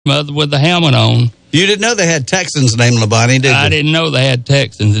with the helmet on. You didn't know they had Texans named Labonte, did you? I didn't know they had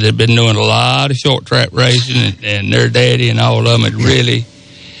Texans that had been doing a lot of short track racing, and their daddy and all of them had really,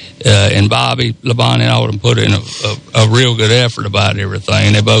 and Bobby Labonte and all of them put in a real good effort about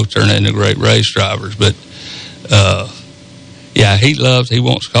everything. They both turned into great race drivers. But, yeah, he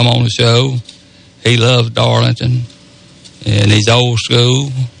wants to come on the show. He loves Darlington, and he's old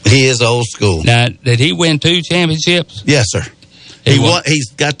school. He is old school. Now, did he win 2 championships? Yes, sir.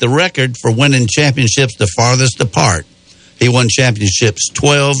 He's got the record for winning championships the farthest apart. He won championships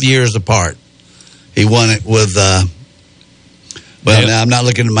 12 years apart. He won it with, now I'm not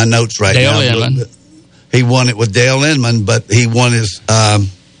looking at my notes right now. Dale Inman. He won it with Dale Inman, but he won his, I'm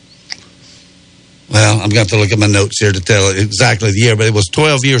going to have to look at my notes here to tell exactly the year, but it was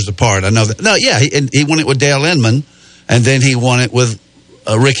 12 years apart. I know that. No, yeah, he won it with Dale Inman, and then he won it with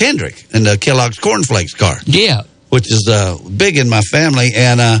Rick Hendrick in the Kellogg's Cornflakes car. Yeah. Which is big in my family.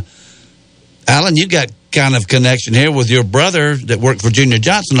 And, Alan, you got kind of connection here with your brother that worked for Junior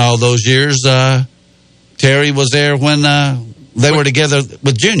Johnson all those years. Terry was there when they were together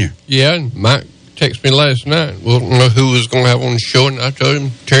with Junior. Yeah, and Mike texted me last night. We don't know who was going to have on the show, and I told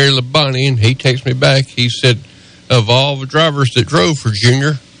him Terry Labonte, and he texted me back. He said, of all the drivers that drove for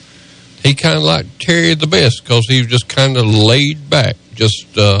Junior, he kind of liked Terry the best because he was just kind of laid back,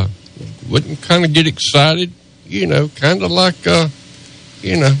 just wouldn't kind of get excited. Kind of like,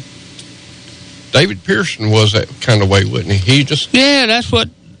 David Pearson was that kind of way, wouldn't he? He just... Yeah, that's what...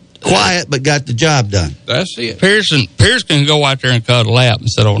 Quiet, but got the job done. That's it. Pearson can go out there and cut a lap and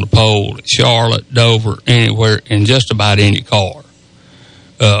sit on the pole at Charlotte, Dover, anywhere, in just about any car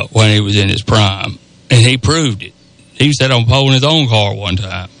when he was in his prime. And he proved it. He sat on the pole in his own car one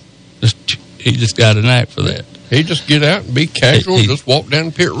time. He just got a knack for that. He just get out and be casual and just walk down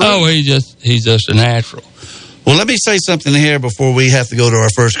the pit road. Oh, he's just a natural. Well, let me say something here before we have to go to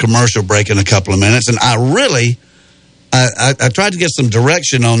our first commercial break in a couple of minutes. And I tried to get some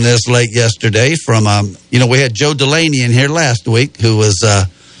direction on this late yesterday from, we had Joe Delaney in here last week, who was,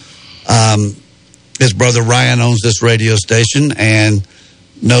 his brother Ryan owns this radio station and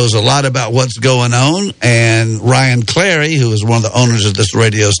knows a lot about what's going on. And Ryan Clary, who is one of the owners of this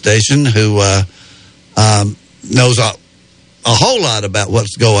radio station, who knows a whole lot about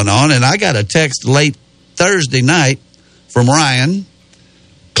what's going on. And I got a text late Thursday night from Ryan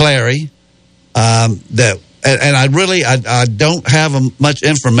Clary that, and I don't have much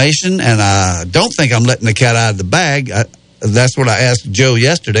information, and I don't think I'm letting the cat out of the bag. That's what I asked Joe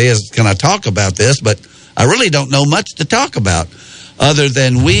yesterday, is can I talk about this? But I really don't know much to talk about other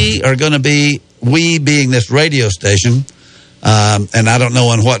than we being this radio station, and I don't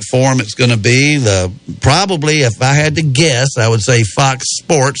know in what form it's going to be. Probably, if I had to guess, I would say Fox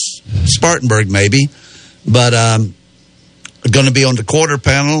Sports, Spartanburg maybe, but going to be on the quarter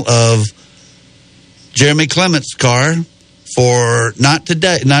panel of Jeremy Clement's car for not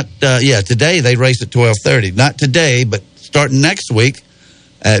today. Today they race at 12:30. Not today, but starting next week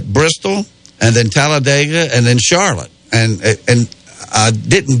at Bristol, and then Talladega, and then Charlotte. And I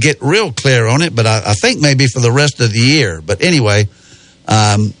didn't get real clear on it, but I think maybe for the rest of the year. But anyway,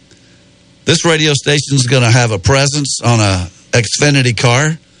 this radio station is going to have a presence on a Xfinity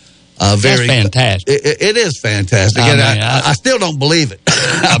car. That's fantastic. It is fantastic. I still don't believe it.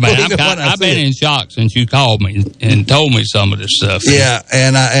 I've been in shock since you called me and told me some of this stuff. Yeah,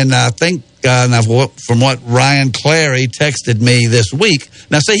 and I think from what Ryan Clary texted me this week.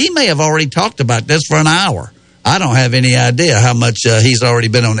 Now, see, he may have already talked about this for an hour. I don't have any idea how much he's already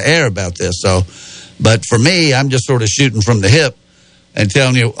been on the air about this. So, but for me, I'm just sort of shooting from the hip and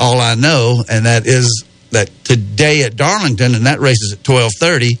telling you all I know, and that is that today at Darlington, and that race is at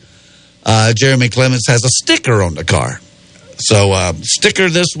 12:30. Jeremy Clements has a sticker on the car. So sticker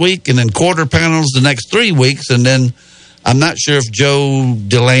this week, and then quarter panels the next 3 weeks, and then I'm not sure if Joe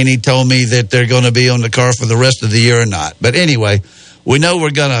Delaney told me that they're going to be on the car for the rest of the year or not. But anyway, we know we're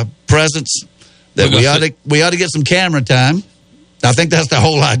going to presence that we ought to get some camera time. I think that's the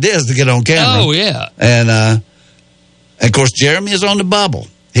whole idea, is to get on camera. Oh, yeah. And of course, Jeremy is on the bubble.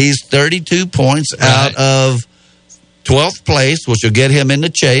 He's 32 points out of 12th place, which will get him in the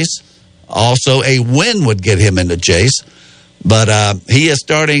chase. Also, a win would get him in the chase. But he is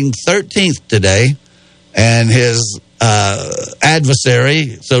starting 13th today, and his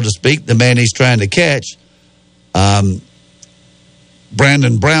adversary, so to speak, the man he's trying to catch,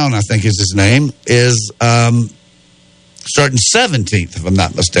 Brandon Brown, I think is his name, is starting 17th, if I'm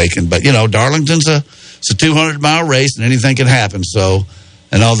not mistaken. But, Darlington's it's a 200-mile race, and anything can happen. So,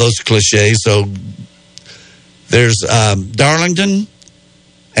 and all those cliches. So there's Darlington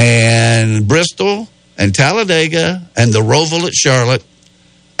and Bristol and Talladega and the Roval at Charlotte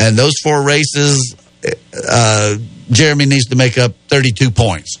And those 4 races, Jeremy needs to make up 32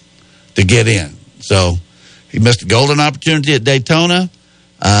 points to get in. So he missed a golden opportunity at Daytona.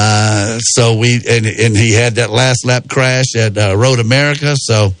 So he had that last lap crash at Road America.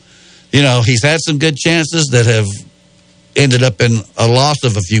 So, he's had some good chances that have ended up in a loss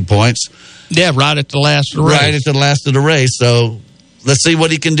of a few points. Yeah, right at the last of the race. Right at the last of the race. So let's see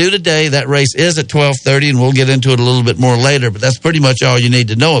what he can do today. That race is at 12:30, and we'll get into it a little bit more later. But that's pretty much all you need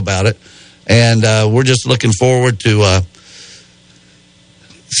to know about it. And we're just looking forward to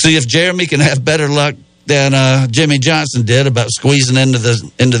see if Jeremy can have better luck than Jimmy Johnson did about squeezing into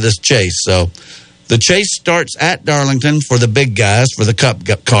this chase. So the chase starts at Darlington for the big guys, for the Cup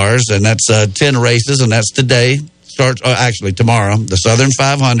cars, and that's 10 races, and that's today. Starts actually tomorrow, the Southern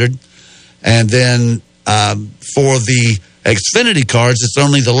 500. And then for the Xfinity cars, it's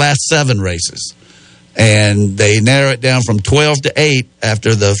only the last 7 races. And they narrow it down from 12 to 8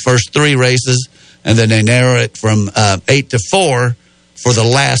 after the first 3 races, and then they narrow it from 8 to 4 for the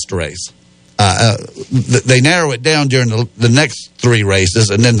last race. They narrow it down during the next 3 races,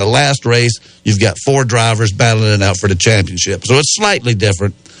 and then the last race, you've got 4 drivers battling it out for the championship. So it's slightly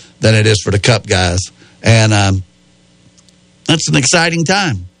different than it is for the Cup guys. And that's an exciting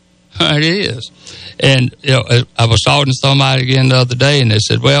time. It is. And, I was talking to somebody again the other day, and they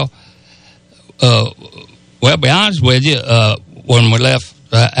said, well, be honest with you, when we left,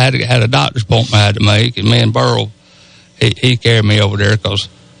 I had a doctor's appointment I had to make, and me and Burl, he carried me over there because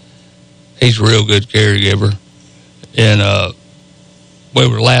he's a real good caregiver. And we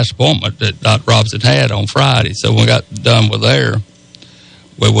were the last appointment that Dr. Robinson had on Friday. So when we got done with there,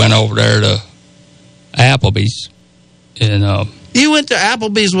 we went over there to Applebee's. And you went to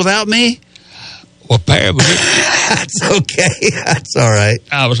Applebee's without me? Well, Perry was That's okay. That's all right.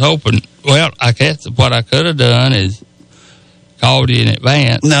 I was hoping. Well, I guess what I could have done is called you in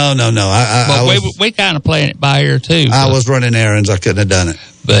advance. No. We kind of playing it by ear too. I was running errands. I couldn't have done it.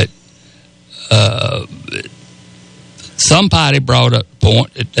 But somebody brought up the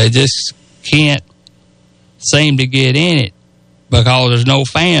point that they just can't seem to get in it because there's no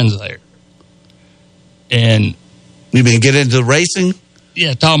fans there. And you mean get into racing?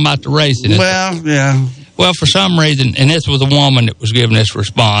 Yeah, talking about the racing. Well, yeah. Well, for some reason, and this was a woman that was giving this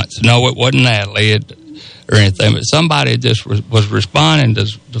response. No, it wasn't Natalie or anything, but somebody just was responding to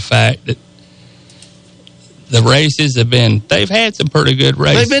the fact that the races they've had some pretty good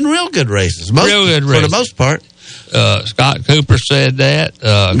races. They've been real good races. Real good races. For the most part. Scott Cooper said that.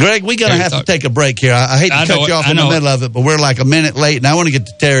 Greg, we're going to have to take a break here. I hate to cut you off in the middle of it, but we're like a minute late, and I want to get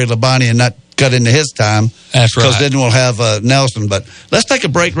to Terry Labonte and not cut into his time. That's right. Because then we'll have Nelson. But let's take a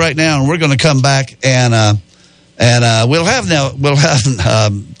break right now, and we're going to come back and we'll have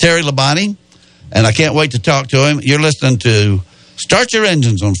Terry Labonte, and I can't wait to talk to him. You're listening to Start Your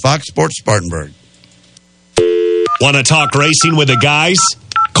Engines on Fox Sports Spartanburg. Want to talk racing with the guys?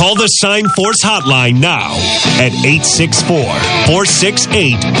 Call the Sign Force hotline now at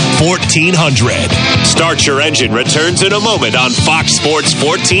 864-468-1400. Start Your Engine returns in a moment on Fox Sports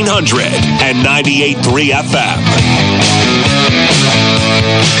 1400 and 98.3 FM.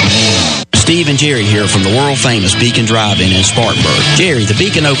 Steve and Jerry here from the world-famous Beacon Drive-In in Spartanburg. Jerry, the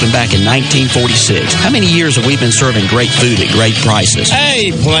Beacon opened back in 1946. How many years have we been serving great food at great prices?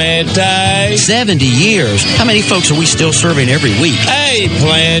 Hey, Plante. 70 years. How many folks are we still serving every week? Hey,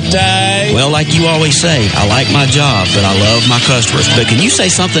 Plante. Well, like you always say, I like my job, but I love my customers. But can you say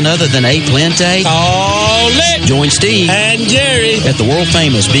something other than A Plante? Call it. Join Steve and Jerry at the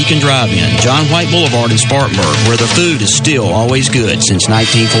world-famous Beacon Drive-In, John White Boulevard in Spartanburg, where the food is still always good since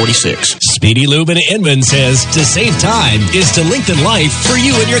 1946. Speedy Lube in Inman says to save time is to lengthen life for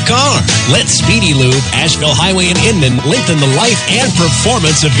you and your car. Let Speedy Lube, Asheville Highway in Inman, lengthen the life and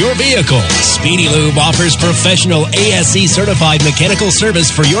performance of your vehicle. Speedy Lube offers professional ASE certified mechanical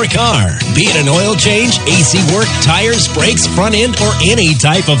service for your car. Be it an oil change, AC work, tires, brakes, front end, or any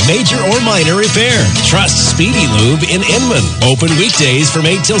type of major or minor repair. Trust Speedy Lube in Inman. Open weekdays from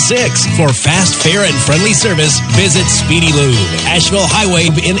 8 till 6. For fast, fair, and friendly service, visit Speedy Lube, Asheville Highway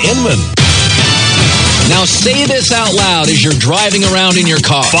in Inman. Now say this out loud as you're driving around in your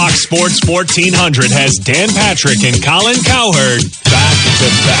car. Fox Sports 1400 has Dan Patrick and Colin Cowherd back to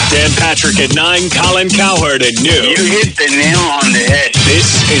back. Dan Patrick at 9, Colin Cowherd at noon. You hit the nail on the head.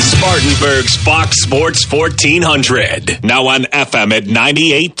 This is Spartanburg's Fox Sports 1400. Now on FM at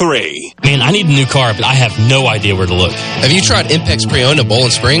 98.3. Man, I need a new car, but I have no idea where to look. Have you tried Impex Pre-Owned at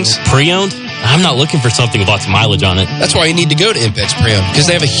Bowling Springs? Pre-owned? I'm not looking for something with lots of mileage on it. That's why you need to go to Impex Pre-Owned,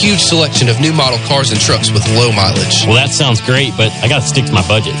 because they have a huge selection of new model cars and trucks with low mileage. Well, that sounds great, but I got to stick to my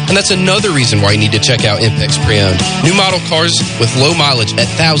budget. And that's another reason why you need to check out Impex Pre-Owned. New model cars with low mileage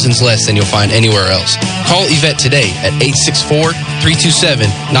at thousands less than you'll find anywhere else. Call Yvette today at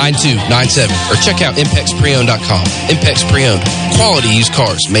 864-327-9297 or check out ImpexPreowned.com. Impex Pre-Owned. Quality used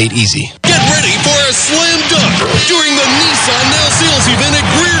cars made easy. Get ready for a slam dunk during the Nissan Now Sales event at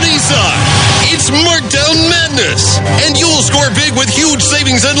Greer Nissan. It's Markdown Madness, and you'll score big with huge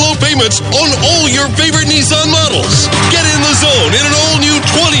savings and low payments on all your favorite Nissan models. Get in the zone in an all-new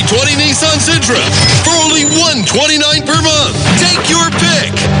 2020 Nissan Sentra for only $129 per month. Take your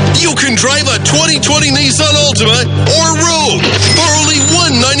pick. You can drive a 2020 Nissan Altima or Rogue for only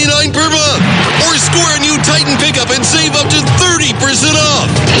 $199 per month, or score a new Titan pickup and save up to 30%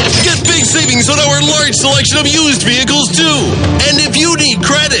 off. Get big savings on our large selection of used vehicles too. And if you need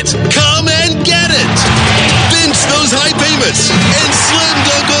credit, come and get it. Bench those high payments and slam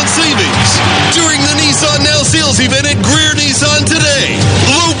dunk on savings during the Nissan Now Sales event at Greer Nissan today.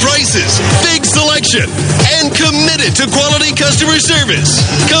 Low prices, big selection, and committed to quality customer service.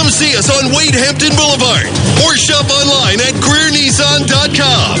 Come see us on Wade Hampton Boulevard or shop online at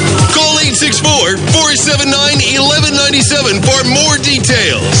GreerNissan.com. Call 864-479-1197 for more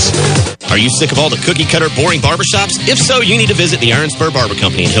details. Are you sick of all the cookie-cutter, boring barbershops? If so, you need to visit the Iron Spur Barber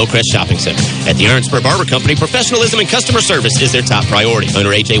Company in Hillcrest Shopping Center. At the Iron Spur Barber Company, professionalism and customer service is their top priority.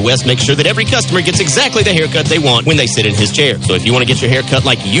 Owner A.J. West makes sure that every customer gets exactly the haircut they want when they sit in his chair. So if you want to get your hair cut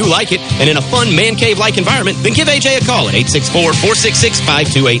like you like it and in a fun man cave-like environment, then give A.J. a call at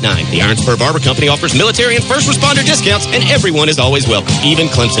 864-466-5289. The Iron Spur Barber Company offers military and first responder discounts, and everyone is always welcome, even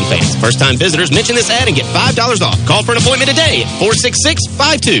Clemson fans. First-time visitors mention this ad and get $5 off. Call for an appointment today at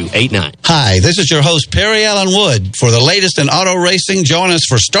 466-5289. Hi, this is your host, Perry Allen Wood. For the latest in auto racing, join us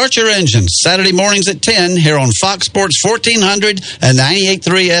for Start Your Engines, Saturday mornings at 10 here on Fox Sports 1400 and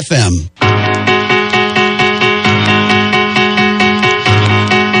 98.3 FM.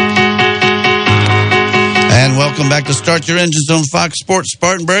 And welcome back to Start Your Engines on Fox Sports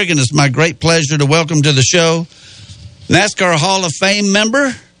Spartanburg, and it's my great pleasure to welcome to the show NASCAR Hall of Fame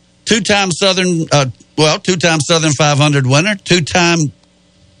member, two-time Southern 500 winner, two-time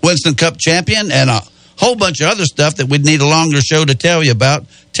Winston Cup champion, and a whole bunch of other stuff that we'd need a longer show to tell you about.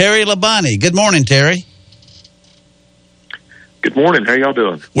 Terry Labonte. Good morning, Terry. Good morning. How y'all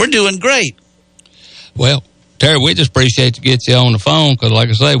doing? We're doing great. Well, Terry, we just appreciate to get you on the phone because, like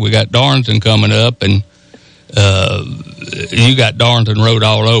I say, we got Darlington coming up, and you got Darlington Road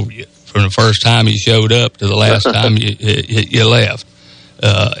all over you from the first time you showed up to the last time you left.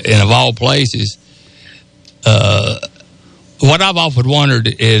 And of all places, what I've often wondered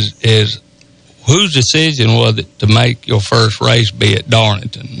is whose decision was it to make your first race be at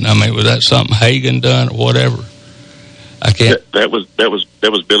Darlington? I mean, was that something Hagan done or whatever? I can't. That was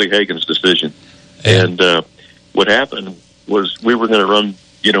Billy Hagan's decision. Yeah. And what happened was we were going to run.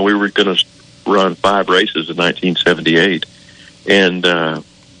 We were going to run 5 races in 1978, and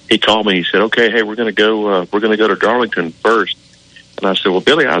he called me. He said, "Okay, hey, we're going to go. We're going to go to Darlington first." And I said, "Well,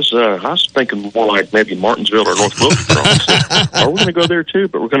 Billy, I was thinking more like maybe Martinsville or North Wilkesboro." I said, "Oh, we're going to go there too,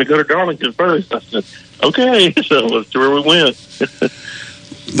 but we're going to go to Darlington first." I said, "Okay." So that's where we went.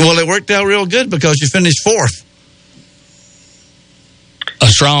 Well, it worked out real good because you finished 4th.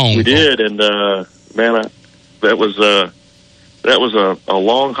 We did, and man, that was a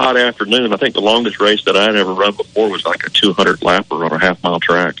long, hot afternoon. I think the longest race that I had ever run before was like a 200-lapper on a half-mile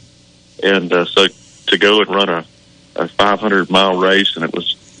track, and so to go and run a 500-mile race, and it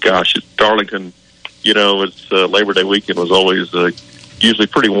was, gosh, at Darlington, it's Labor Day weekend was always usually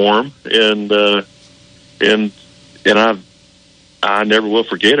pretty warm, and I never will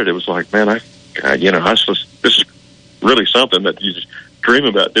forget it. It was like, man, this is really something that you just dream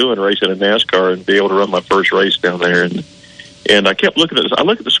about doing, racing in NASCAR, and be able to run my first race down there. And I kept looking at this. I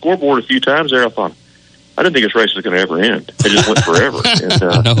looked at the scoreboard a few times there. I thought, I didn't think this race was going to ever end. It just went forever. And,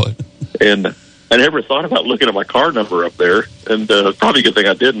 I know it. And I never thought about looking at my car number up there, and probably a good thing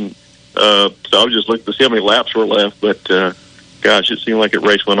I didn't. So I was just looking to see how many laps were left. But gosh, it seemed like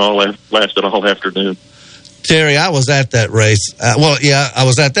lasted all afternoon. Terry, I was at that race. I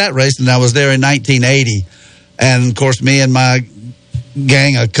was at that race, and I was there in 1980. And of course, me and my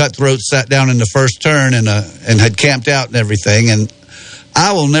gang of cutthroats sat down in the first turn and had camped out and everything. And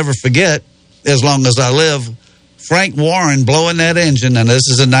I will never forget, as long as I live, Frank Warren blowing that engine, and this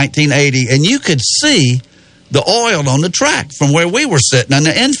is in 1980, and you could see the oil on the track from where we were sitting on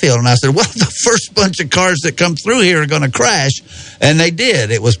the infield. And I said, well, the first bunch of cars that come through here are going to crash. And they did.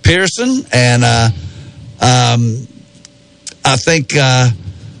 It was Pearson and I think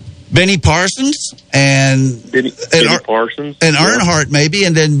Benny Parsons and Benny Parsons and Earnhardt maybe,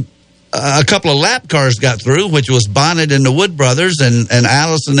 and then a couple of lap cars got through, which was Bonnet and the Wood Brothers and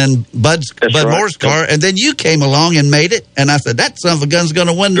Allison and Bud Moore's car, and then you came along and made it, and I said, that son of a gun's going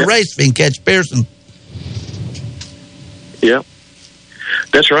to win the race if he can catch Pearson. Yeah,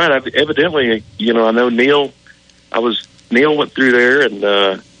 that's right. Evidently, I know Neil went through there,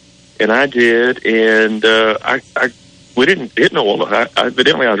 and I did, and we didn't hit no oil.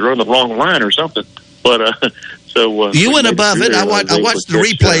 Evidently, I was running the wrong line or something, but so you went above it. I watched the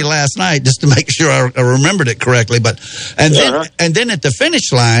replay last night just to make sure I remembered it correctly. And then at the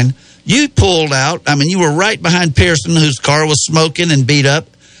finish line, you pulled out. I mean, you were right behind Pearson, whose car was smoking and beat up,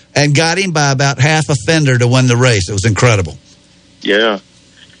 and got him by about half a fender to win the race. It was incredible. Yeah,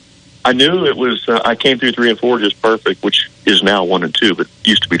 I knew it was. I came through 3 and 4 just perfect, which is now 1 and 2, but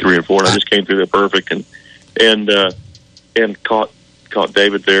used to be 3 and 4. And I just came through there perfect and caught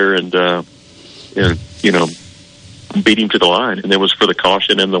David there and beat him to the line, and it was for the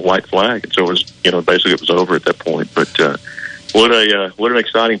caution and the white flag, and so it was basically it was over at that point. But what an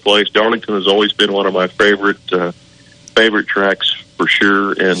exciting place! Darlington has always been one of my favorite tracks for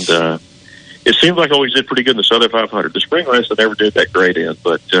sure, and it seems like I always did pretty good in the Southern 500. The spring race I never did that great in,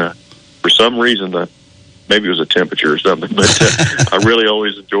 but for some reason maybe it was a temperature or something, but I really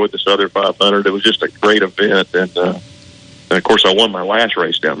always enjoyed the Southern 500. It was just a great event, and of course I won my last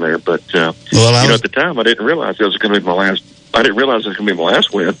race down there. But at the time I didn't realize it was going to be my last. I didn't realize it was going to be my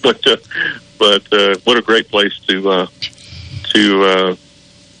last win. But what a great place to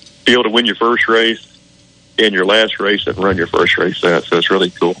be able to win your first race and your last race and run your first race. So it's really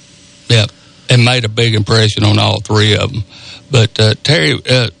cool. Yeah, and made a big impression on all three of them. But Terry,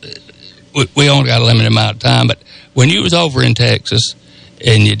 we only got a limited amount of time. But when you was over in Texas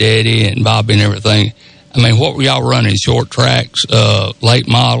and your daddy and Bobby and everything, I mean, what were y'all running? Short tracks, late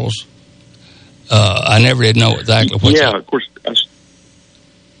models? I never did know exactly what. Yeah, of course. Of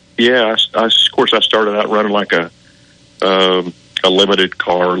course, I started out running like a limited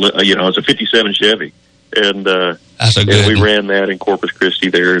car. It was a '57 Chevy, and we ran that in Corpus Christi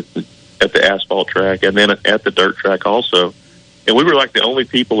there at the asphalt track, and then at the dirt track also. And we were like the only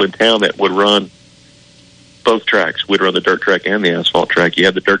people in town that would run both tracks. We'd run the dirt track and the asphalt track. You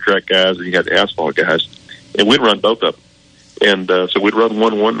had the dirt track guys and you had the asphalt guys, and we'd run both of them. And so we'd run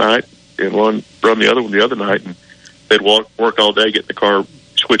one night and run the other one the other night, and they'd work all day getting the car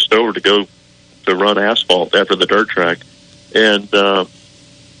switched over to go to run asphalt after the dirt track. And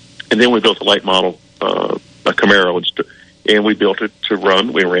then we built a late model, a Camaro, and we built it to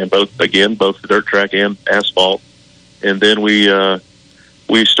run. We ran both the dirt track and asphalt. And then we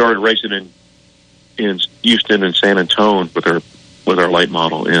started racing in Houston and San Antonio with our late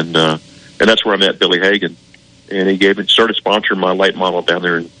model, and that's where I met Billy Hagan, and he started sponsoring my late model down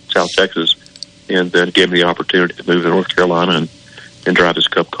there in South Texas, and then gave me the opportunity to move to North Carolina and drive his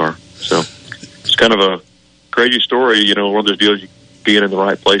Cup car. So it's kind of a crazy story, one of those deals, you being in the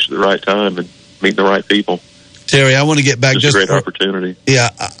right place at the right time and meeting the right people. Terry, I want to get back just a great opportunity. Yeah,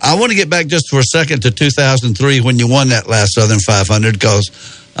 I want to get back just for a second to 2003 when you won that last Southern 500, because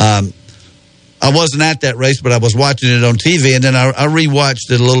I wasn't at that race, but I was watching it on TV, and then I rewatched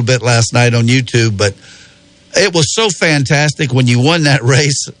it a little bit last night on YouTube. But it was so fantastic when you won that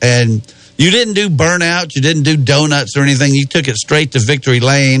race, and you didn't do burnouts, you didn't do donuts or anything. You took it straight to victory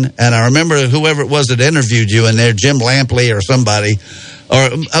lane, and I remember whoever it was that interviewed you in there, Jim Lampley or somebody, or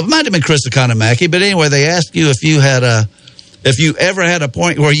it might have been Chris Economaki, but anyway, they asked you if you ever had a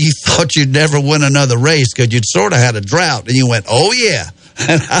point where you thought you'd never win another race because you'd sort of had a drought, and you went, "Oh yeah,"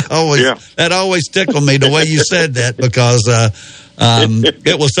 and that always tickled me the way you said that, because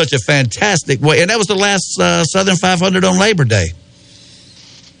it was such a fantastic way, and that was the last Southern 500 on Labor Day.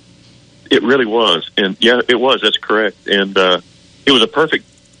 It really was, and yeah, it was. That's correct, and it was a perfect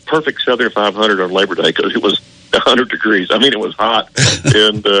Southern 500 on Labor Day because it was 100 degrees. I mean, it was hot,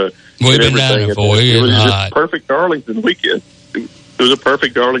 and we've been down there for it was hot. just perfect Darlington weekend. It was a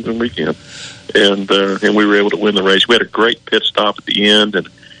perfect Darlington weekend, and we were able to win the race. We had a great pit stop at the end, and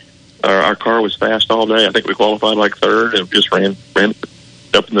our car was fast all day. I think we qualified like third, and just ran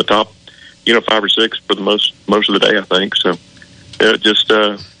up in the top, 5 or 6 for the most of the day, I think. So it just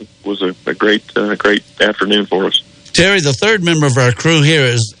was a great afternoon for us. Terry, the third member of our crew here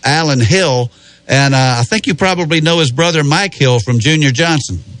is Alan Hill, and I think you probably know his brother Mike Hill from Junior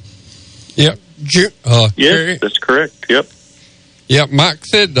Johnson. Yep. Yes, that's correct. Yep. Yeah, Mike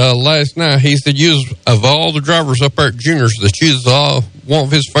said last night, he said, of all the drivers up there at Juniors, that you was one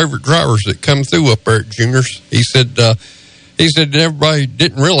of his favorite drivers that come through up there at Juniors. He said everybody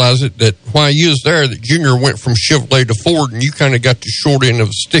didn't realize it, that while you was there, that Junior went from Chevrolet to Ford, and you kind of got the short end of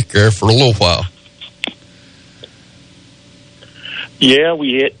the stick there for a little while. Yeah,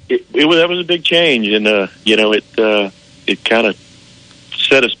 that was a big change, and it kind of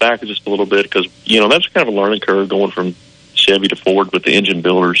set us back just a little bit because that's kind of a learning curve going from Chevy to Ford with the engine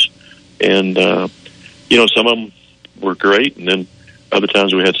builders, and some of them were great, and then other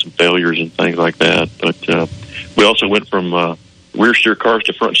times we had some failures and things like that. But we also went from rear steer cars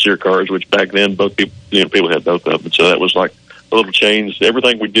to front steer cars, which back then both people had both of them, so that was like a little change.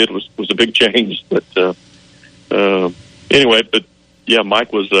 Everything we did was a big change. But anyway, but yeah,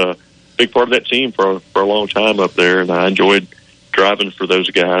 Mike was a big part of that team for a long time up there, and I enjoyed driving for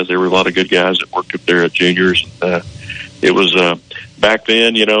those guys. There were a lot of good guys that worked up there at Juniors. It was back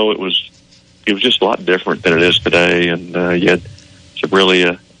then, it was just a lot different than it is today, and you had some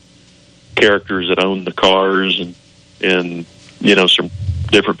really characters that owned the cars, and some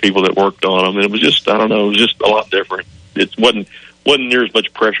different people that worked on them, and it was just, I don't know, it was just a lot different. It wasn't near as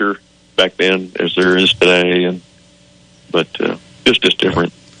much pressure back then as there is today, but just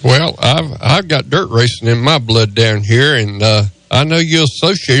different. Well, I've got dirt racing in my blood down here, and I know you're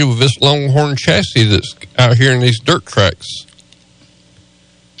associated with this Longhorn chassis that's out here in these dirt tracks.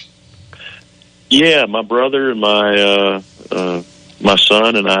 Yeah, my brother and my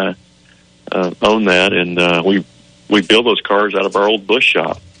son and I own that, and we build those cars out of our old Busch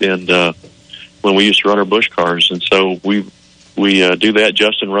shop, and when we used to run our Busch cars, and so we do that.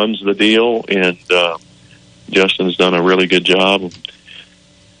 Justin runs the deal, and Justin's done a really good job.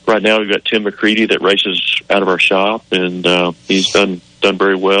 Right now, we've got Tim McCready that races out of our shop, and he's done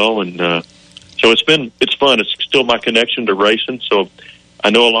very well. And so it's fun. It's still my connection to racing. So I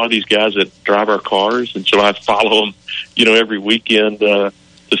know a lot of these guys that drive our cars, and so I follow them, every weekend to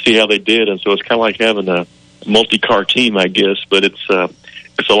see how they did. And so it's kind of like having a multi-car team, I guess. But it's a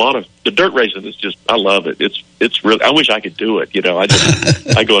lot of the dirt racing. Is just, I love it. It's really. I wish I could do it.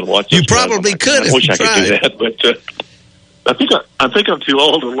 I go and watch. You probably could. I wish I could do that, but. I think I'm too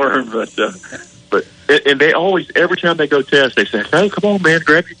old to learn, but they always, every time they go test, they say, "Hey, come on, man,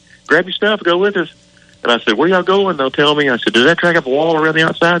 grab your stuff, go with us." And I said, "Where y'all going?" They'll tell me. I said, "Does that track have a wall around the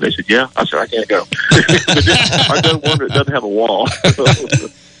outside?" They said, "Yeah." I said, "I can't go." I go one that doesn't have a wall.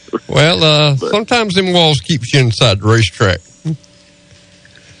 Well, sometimes them walls keeps you inside the racetrack.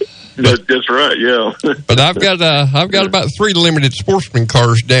 That's right, yeah. But I've got about 3 limited sportsman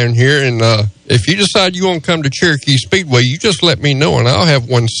cars down here, and if you decide you want to come to Cherokee Speedway, you just let me know, and I'll have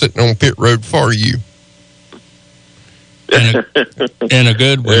one sitting on pit road for you. And a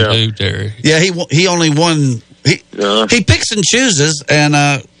good one too, Terry. Yeah, he only won. He picks and chooses, and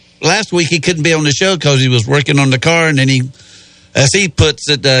last week he couldn't be on the show because he was working on the car, and then as he puts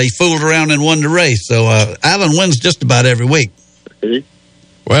it, he fooled around and won the race. So Alan wins just about every week.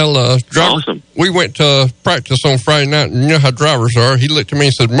 Well, driver, we went to practice on Friday night, and you know how drivers are. He looked at me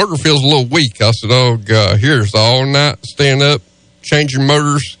and said, "Motor feels a little weak." I said, "Oh, God, here's all night, staying up, changing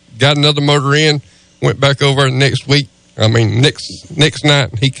motors, got another motor in, went back over next night,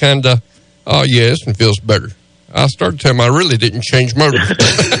 and he kind of, oh, yeah, this one feels better." I started telling him I really didn't change motors.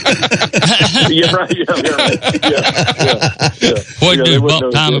 Yeah, right. What do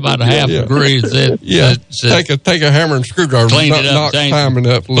bump time about a half degree? Take a hammer and screwdriver, clean it up, knock timing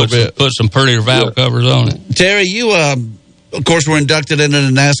up a little bit. Put some prettier valve covers on it. Terry, you of course were inducted into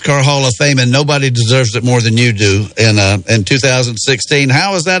the NASCAR Hall of Fame, and nobody deserves it more than you do. In 2016,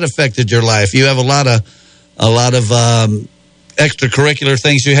 how has that affected your life? You have a lot of extracurricular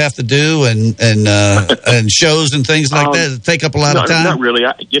things you have to do, and shows and things like that take up a lot of time. Not really.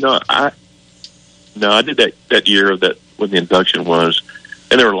 I did that year when the induction was,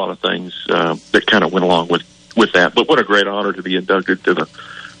 and there were a lot of things that kind of went along with that. But what a great honor to be inducted to the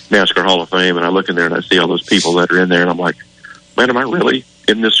NASCAR Hall of Fame. And I look in there and I see all those people that are in there, and I'm like, man, am I really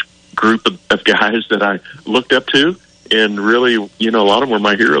in this group of guys that I looked up to? And really, a lot of them were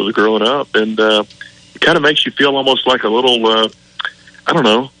my heroes growing up, and it kind of makes you feel almost like a little, I don't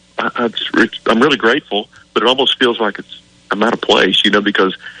know. I'm really grateful, but it almost feels like I'm out of place,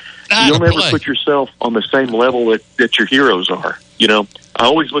 because you'll never put yourself on the same level that your heroes are. I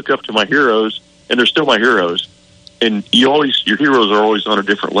always look up to my heroes, and they're still my heroes. And your heroes are always on a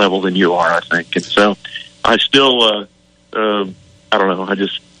different level than you are, I think. And so I still, I don't know.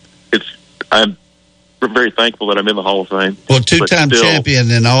 I'm very thankful that I'm in the Hall of Fame. Well, 2-time champion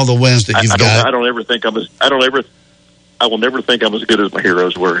and all the wins that you've got. I will never think I'm as good as my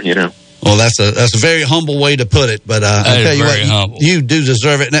heroes were, Well, that's a very humble way to put it, but I'll tell you what, you do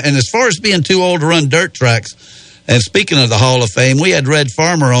deserve it. And as far as being too old to run dirt tracks, and speaking of the Hall of Fame, we had Red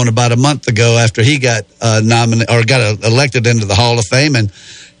Farmer on about a month ago after he got elected into the Hall of Fame, and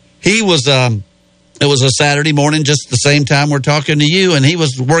he was. It was a Saturday morning, just the same time we're talking to you, and he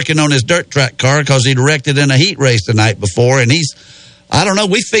was working on his dirt track car because he'd wrecked it in a heat race the night before, and I don't know,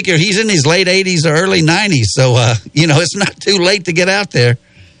 we figure he's in his late 80s or early 90s, so, it's not too late to get out there.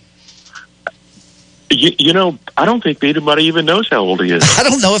 I don't think anybody even knows how old he is. I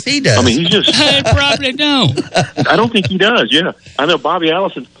don't know if he does. I mean, he's just... I probably don't. I don't think he does, yeah. I know Bobby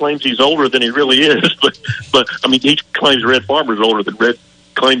Allison claims he's older than he really is, but I mean, he claims Red Farmer's older than Red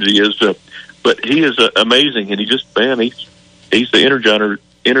claims he is, but he is amazing, and he's the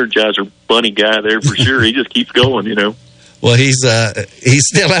Energizer bunny guy there for sure. He just keeps going, Well, he's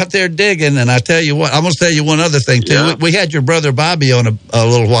still out there digging, and I tell you what, I'm going to tell you one other thing too. Yeah. We had your brother Bobby on a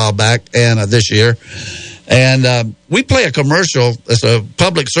little while back, and this year, and we play a commercial. It's a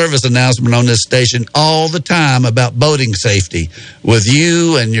public service announcement on this station all the time about boating safety with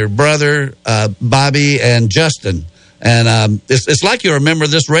you and your brother Bobby and Justin. And it's like you're a member of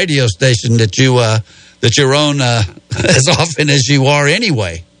this radio station that you're on as often as you are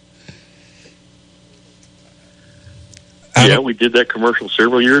anyway. Yeah, we did that commercial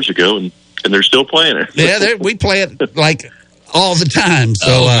several years ago, and they're still playing it. Yeah, we play it like all the time.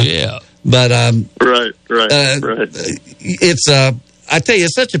 So, yeah. But right. It's I tell you,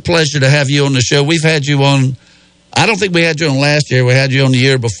 it's such a pleasure to have you on the show. We've had you on. I don't think we had you on last year. We had you on the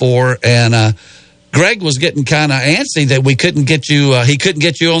year before, and Greg was getting kind of antsy that we couldn't get you. He couldn't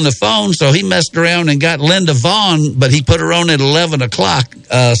get you on the phone, so he messed around and got Linda Vaughn, but he put her on at 11 o'clock.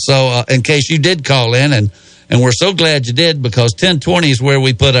 So in case you did call in, and we're so glad you did, because 10:20 is where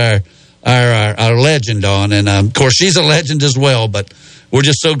we put our legend on, and of course she's a legend as well. But we're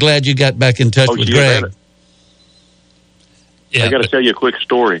just so glad you got back in touch with Greg. I got to tell you a quick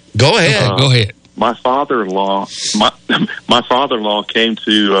story. Go ahead. Go ahead. My father-in-law came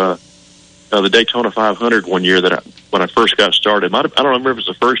to the Daytona 500 one year when I first got started. I don't remember if it was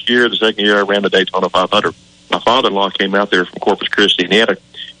the first year or the second year I ran the Daytona 500. My father-in-law came out there from Corpus Christi, and he had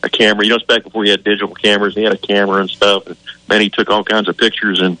a camera. It's back before he had digital cameras. He had a camera and stuff. And man, he took all kinds of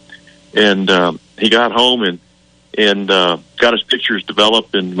pictures, and he got home and got his pictures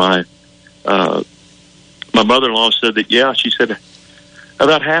developed. And my mother-in-law said that, she said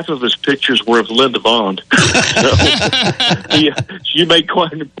about half of his pictures were of Linda Vaughn. So she made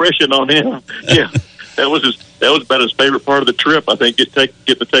quite an impression on him. Yeah, that was about his favorite part of the trip, I think, get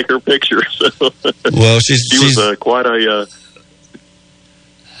to take her picture. So, well, she was quite a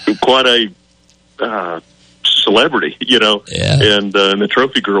celebrity, and in the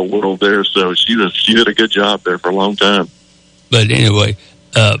trophy girl world there. So she did a good job there for a long time. But anyway,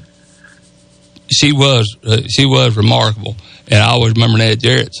 she was remarkable. And I always remember Ned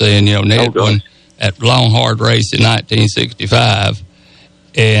Jarrett saying, Ned won at Long Hard Race in 1965.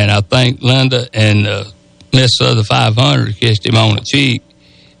 And I think Linda and Miss of the 500 kissed him on the cheek.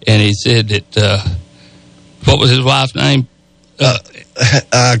 And he said that, what was his wife's name?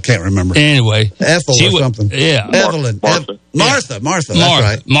 I can't remember. Anyway. Ethel or something. Yeah. Evelyn. Martha, that's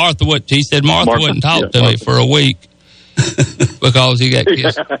right. He said Martha wouldn't talk to me for a week because he got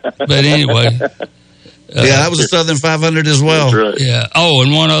kissed. But anyway. That was a Southern 500 as well. Right. Yeah. Oh,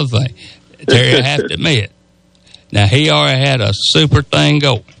 and one other thing, Terry, I have to admit, now he already had a super thing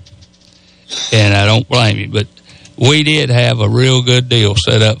going, and I don't blame him, but we did have a real good deal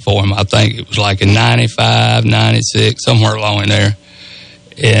set up for him. I think it was like in 95, 96, somewhere along in there,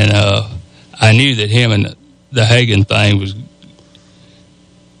 and I knew that him and the Hagen thing was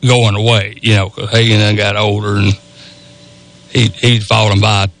going away, because Hagen done got older and he'd fallen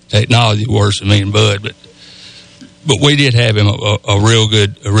by technology worse than me and Bud, but we did have him a real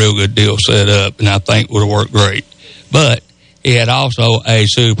good deal set up, and I think would have worked great. But he had also a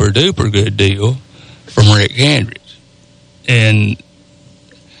super duper good deal from Rick Hendricks, and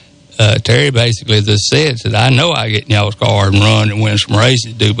Terry basically just said, I know I get in y'all's car and run and win some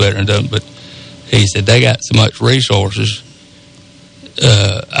races, do better than them, but he said they got so much resources.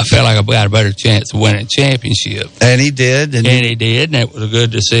 I felt like I got a better chance of winning a championship. And he did. And he did, and it was a good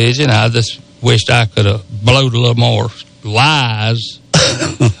decision. I just wished I could have blowed a little more lies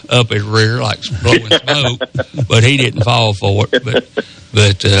up his rear, like blowing smoke, but he didn't fall for it.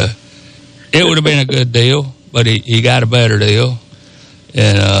 But it would have been a good deal, but he got a better deal.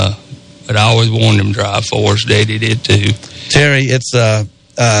 And but I always wanted him to drive for us. Daddy did too. Terry, it's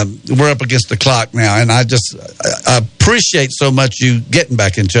we're up against the clock now, and I appreciate so much you getting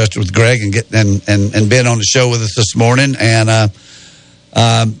back in touch with Greg and being on the show with us this morning. And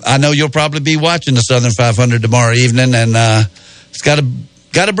I know you'll probably be watching the Southern 500 tomorrow evening, and it's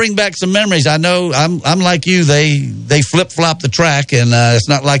got to bring back some memories. I know I'm like you. They flip-flop the track, and it's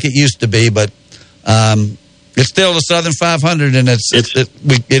not like it used to be, but it's still the Southern 500, and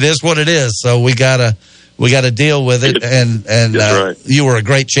it is what it is. So we gotta deal with it, and right. You were a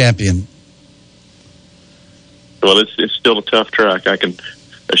great champion. Well, it's still a tough track. I can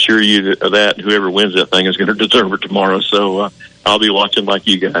assure you that whoever wins that thing is going to deserve it tomorrow. So I'll be watching like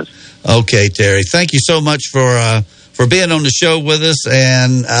you guys. Okay, Terry. Thank you so much for being on the show with us,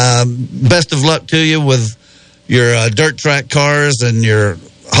 and best of luck to you with your dirt track cars and your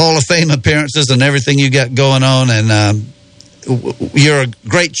Hall of Fame appearances and everything you got going on. And you're a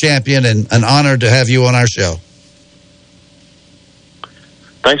great champion, and an honor to have you on our show.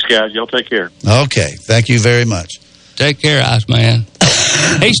 Thanks, guys. Y'all take care. Okay. Thank you very much. Take care, Iceman.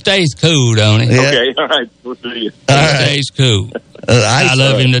 He stays cool, don't he? Yeah. Okay. All right. We'll see you. Stays cool. I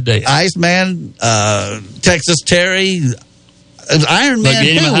love him to death. Iceman, Texas Terry, Iron Man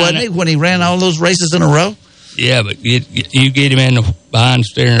too, wasn't he, when he ran all those races in a row? Yeah, but you get him in behind the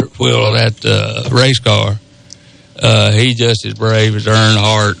steering wheel of that race car, he's just as brave as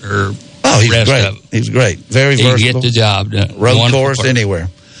Earnhardt or he's rest great. of them. He's great. Very versatile. He can get the job done. Road Wonderful course, person. anywhere.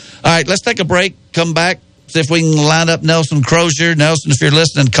 All right, let's take a break, come back, see if we can line up Nelson Crozier. Nelson, if you're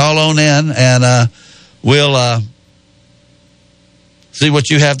listening, call on in, and we'll see what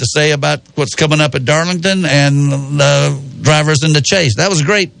you have to say about what's coming up at Darlington and drivers in the chase. That was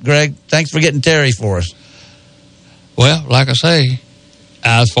great, Greg. Thanks for getting Terry for us. Well, like I say,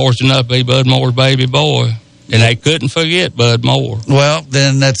 I was fortunate enough to be Bud Moore's baby boy, and they couldn't forget Bud Moore. Well,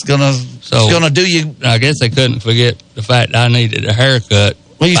 then that's gonna do you. I guess they couldn't forget the fact that I needed a haircut.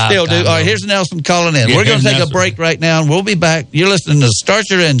 Well, you still do. All right, here's Nelson calling in. Yeah, we're going to take Nelson. a break right now, and we'll be back. You're listening to Start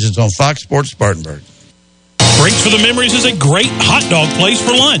Your Engines on Fox Sports Spartanburg. Frank's for the Memories is a great hot dog place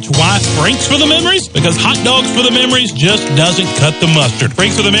for lunch. Why Frank's for the Memories? Because hot dogs for the memories just doesn't cut the mustard.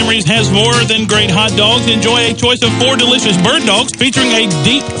 Frank's for the Memories has more than great hot dogs. Enjoy a choice of 4 delicious bird dogs featuring a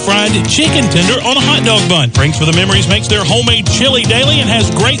deep-fried chicken tender on a hot dog bun. Frank's for the Memories makes their homemade chili daily and has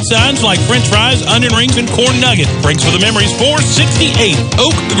great signs like French fries, onion rings, and corn nuggets. Frank's for the Memories, 468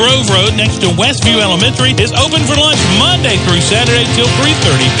 Oak Grove Road next to Westview Elementary, is open for lunch Monday through Saturday till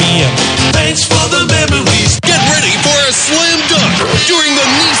 3:30 p.m. Thanks for the memories. Get ready for a slam dunk during the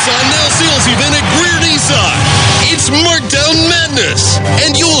Nissan Now Sales event at Greer Nissan. It's Markdown Madness,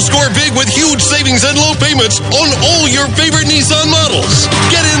 and you'll score big with huge savings and low payments on all your favorite Nissan models.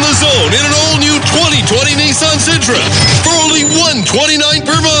 Get in the zone in an all-new 2020 Nissan Sentra for only $129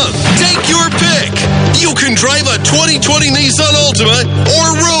 per month. Take your pick. You can drive a 2020 Nissan Altima or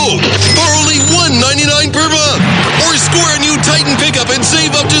Rogue for only $199 per month, or score a new Titan pickup and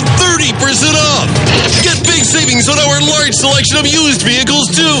save up to 30% off. Get big savings on our large selection of used vehicles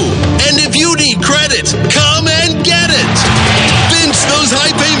too. And if you need credit, come and get it. Bench those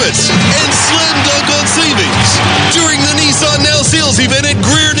high payments and slam dunk on savings during the Nissan Now Sales event at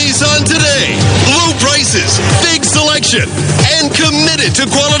Greer Nissan today. Low prices, big selection, and committed to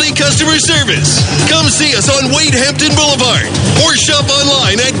quality customer service. Come see us on Wade Hampton Boulevard or shop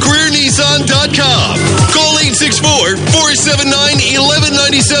online at GreerNissan.com. Call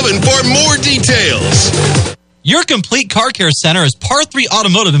 864-479-1197 for more details. Your complete car care center is Par 3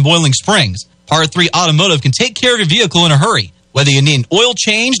 Automotive in Boiling Springs. Par 3 Automotive can take care of your vehicle in a hurry. Whether you need an oil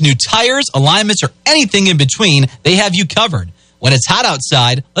change, new tires, alignments, or anything in between, they have you covered. When it's hot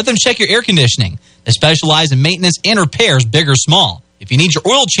outside, let them check your air conditioning. They specialize in maintenance and repairs, big or small. If you need your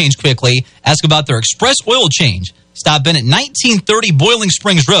oil change quickly, ask about their express oil change. Stop in at 1930 Boiling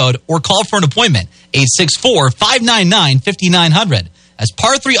Springs Road or call for an appointment, 864-599-5900. As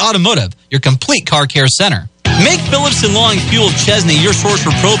Par 3 Automotive, your complete car care center. Make Phillips & Long Fuel of Chesney your source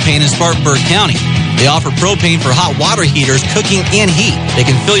for propane in Spartanburg County. They offer propane for hot water heaters, cooking, and heat. They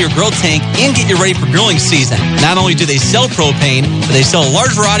can fill your grill tank and get you ready for grilling season. Not only do they sell propane, but they sell a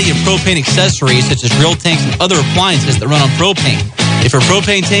large variety of propane accessories such as grill tanks and other appliances that run on propane. If your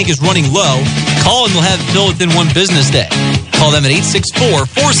propane tank is running low, call and they'll have it filled within one business day. Call them at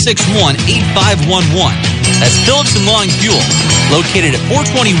 864-461-8511. That's Phillips & Long Fuel, located at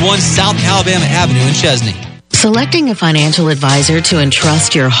 421 South Alabama Avenue in Chesney. Selecting a financial advisor to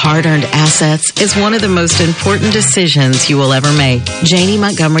entrust your hard-earned assets is one of the most important decisions you will ever make. Janie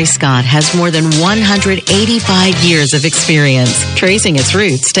Montgomery Scott has more than 185 years of experience, tracing its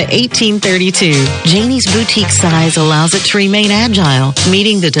roots to 1832. Janie's boutique size allows it to remain agile,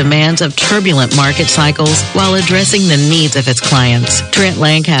 meeting the demands of turbulent market cycles while addressing the needs of its clients. Trent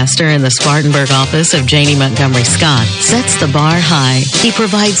Lancaster in the Spartanburg office of Janie Montgomery Scott sets the bar high. He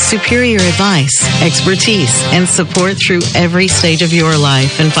provides superior advice, expertise, and support through every stage of your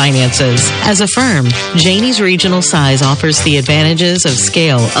life and finances. As a firm, Janie's Regional Size offers the advantages of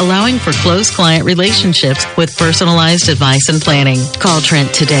scale, allowing for close client relationships with personalized advice and planning. Call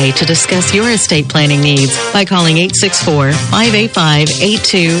Trent today to discuss your estate planning needs by calling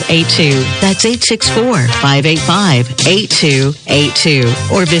 864-585-8282. That's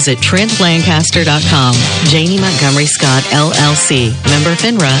 864-585-8282. Or visit TrentLancaster.com. Janie Montgomery Scott, LLC. Member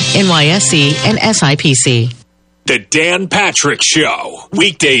FINRA, NYSE, and SIPC. The Dan Patrick Show.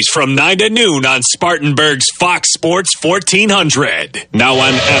 Weekdays from 9 to noon on Spartanburg's Fox Sports 1400. Now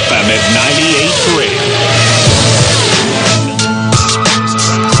on FM at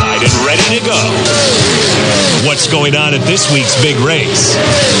 98.3. Side and ready to go. What's going on at this week's big race?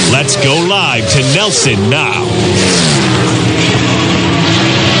 Let's go live to Nelson now.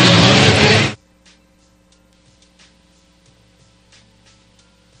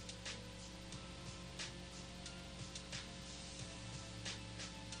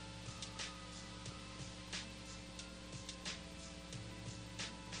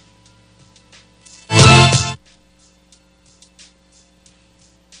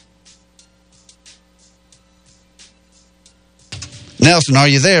 Nelson, are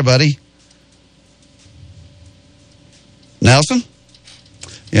you there, buddy? Nelson?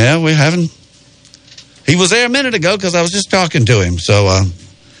 Yeah, we haven't. He was there a minute ago because I was just talking to him. So,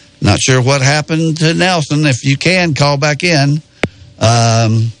 not sure what happened to Nelson. If you can, call back in.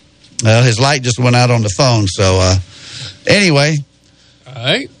 His light just went out on the phone. So, anyway. All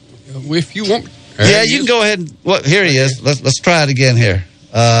right. If you want. Yeah, you can go ahead. Well, here he is. Let's try it again here.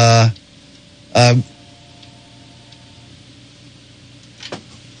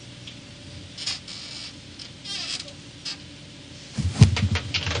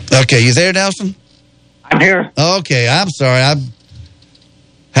 Okay, you there, Nelson? I'm here. Okay, I'm sorry. I'm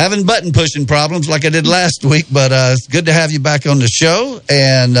having button pushing problems like I did last week, but it's good to have you back on the show,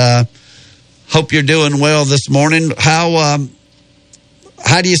 and hope you're doing well this morning. How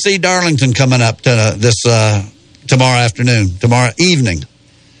do you see Darlington coming up to tomorrow evening?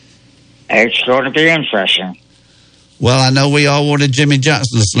 It's going to be interesting. Well, I know we all wanted Jimmy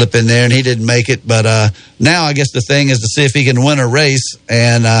Johnson to slip in there, and he didn't make it. But now I guess the thing is to see if he can win a race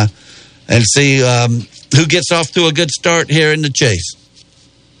and see who gets off to a good start here in the chase.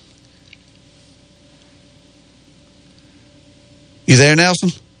 You there,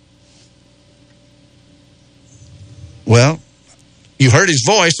 Nelson? Well, you heard his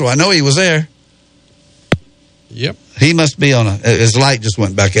voice, so I know he was there. Yep. He must be on his light just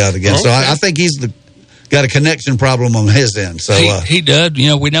went back out again. Okay. So I think he's got a connection problem on his end. So he does. You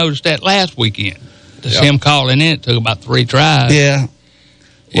know, we noticed that last weekend. Him calling in, it took about 3 tries. Yeah.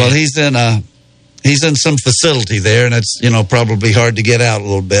 Well, he's in some facility there, and it's probably hard to get out a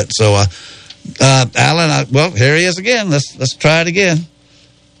little bit. So, Alan, here he is again. Let's try it again.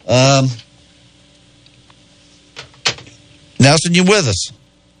 Nelson, you with us?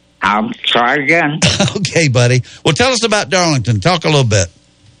 I'll try again. Okay, buddy. Well, tell us about Darlington. Talk a little bit.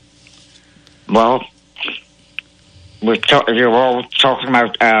 Well, you were all talking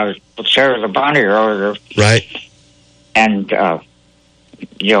about Sarah Labonte earlier. Right. And,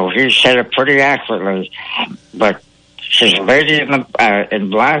 he said it pretty accurately. But she's a lady in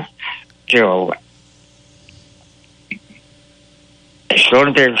black, it's going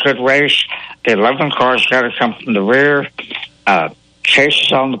to be a good race. The 11 cars got to come from the rear. Chase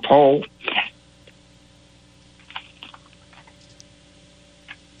is on the pole.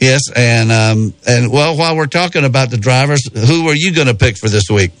 Yes, and while we're talking about the drivers, who are you going to pick for this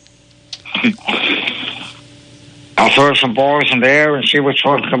week? I'll throw some balls in the air and see which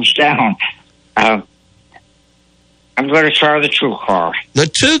one comes down. I'm going to try the 2 car. The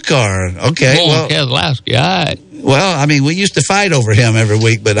 2 car, okay. Well, Keselowski, all right. Well, I mean, we used to fight over him every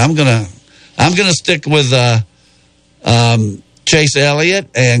week, but I'm gonna stick with Chase Elliott,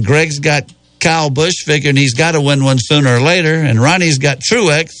 and Greg's got Kyle Busch, figuring he's got to win one sooner or later, and Ronnie's got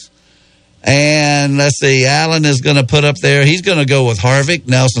Truex, and let's see, Alan is going to put up there. He's going to go with Harvick.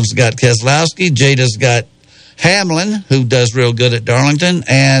 Nelson's got Keselowski. Jada's got Hamlin, who does real good at Darlington,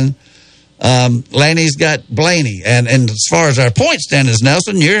 and Laney's got Blaney. And as far as our point standings,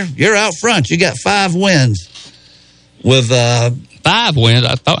 Nelson, you're out front. You got 5 wins. With 5 wins,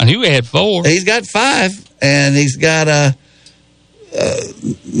 I thought he had 4. He's got 5, and he's got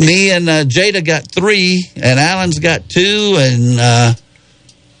me and Jada got 3, and Alan's got 2, and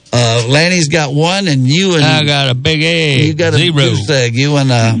Lanny's got 1, and you and I got a big egg. You got 0. a goose egg. You and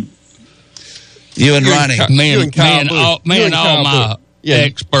Ronnie. Me and all my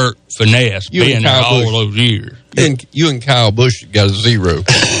expert finesse being there all those years. You and Kyle Busch got a 0.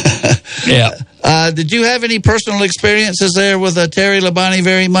 Yeah. Did you have any personal experiences there with Terry Labonte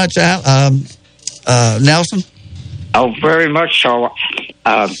very much, Nelson? Oh, very much so.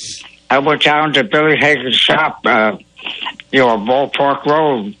 I went down to Billy Hagan's shop, Ballpark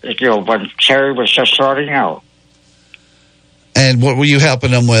Road, when Terry was just starting out. And what were you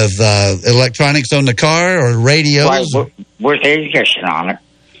helping them with? Electronics on the car or radios? Right, with the ignition on it.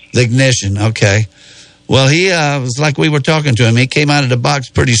 The ignition, okay. Well, he was like we were talking to him. He came out of the box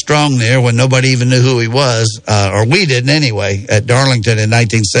pretty strong there when nobody even knew who he was, or we didn't anyway, at Darlington in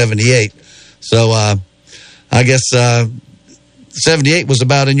 1978. So I guess 78 was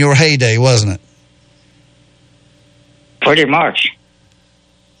about in your heyday, wasn't it? Pretty much.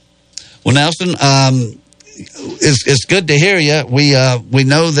 Well, Nelson, it's good to hear you. We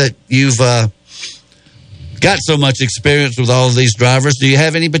know that you've got so much experience with all of these drivers. Do you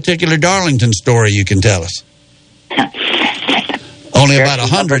have any particular Darlington story you can tell us? Only about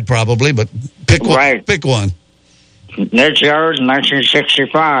 100 probably, but pick one. Right. Pick one. Ned Jarrett in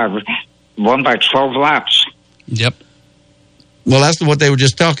 1965, won by 12 laps. Yep. Well, that's what they were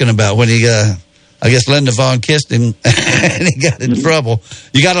just talking about when he, I guess Linda Vaughn kissed him and he got in trouble.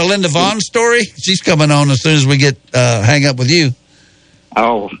 You got a Linda Vaughn story? She's coming on as soon as we get hang up with you.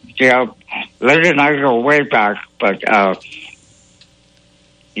 Oh, yeah. Linda and I go way back, but, hard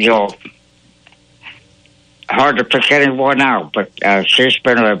to pick anyone out, but she's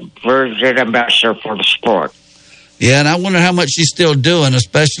been a very good ambassador for the sport. Yeah, and I wonder how much she's still doing,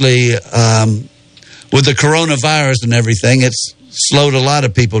 especially with the coronavirus and everything. It's slowed a lot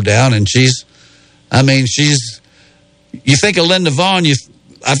of people down, and you think of Linda Vaughn,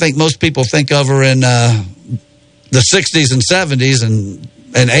 I think most people think of her in the 60s and 70s and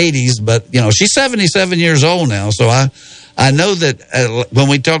 80s, but, she's 77 years old now, so I know that when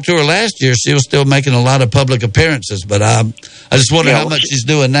we talked to her last year, she was still making a lot of public appearances, but I just wonder how much she's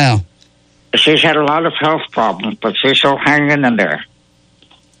doing now. She's had a lot of health problems, but she's still hanging in there.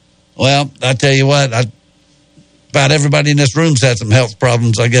 Well, I tell you what, about everybody in this room's had some health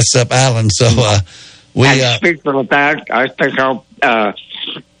problems, I guess, except Alan. So speaking of that, I think I'll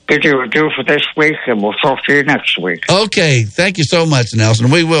bid you adieu for this week, and we'll talk to you next week. Okay, thank you so much,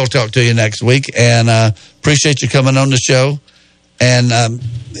 Nelson. We will talk to you next week, and appreciate you coming on the show. And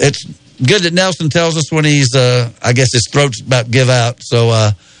it's good that Nelson tells us when he's, I guess his throat's about to give out.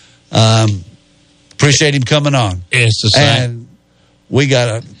 So appreciate him coming on. It's the same. And we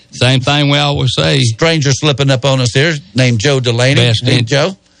got a same thing we always say. Stranger slipping up on us here, named Joe Delaney. Hey,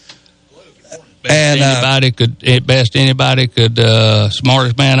 Joe. Anybody could,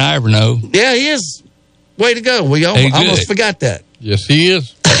 smartest man I ever know. Yeah, he is. Way to go. We almost forgot that. Yes, he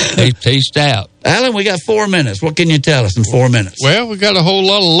is. He's stout. Alan, we got 4 minutes. What can you tell us in 4 minutes? Well, we got a whole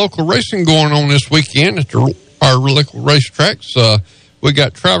lot of local racing going on this weekend at our local racetracks. We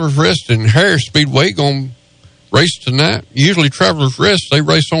got Travelers Rest and Harris Speedway going to race tonight. Usually Travelers Rest, they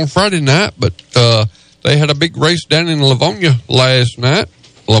race on Friday night, but they had a big race down in Livonia last night.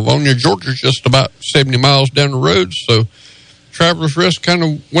 Livonia, Georgia's just about 70 miles down the road, so Travelers Rest kind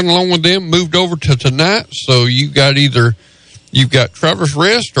of went along with them, moved over to tonight. So you've got Travelers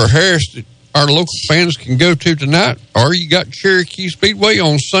Rest or Harris that our local fans can go to tonight, or you got Cherokee Speedway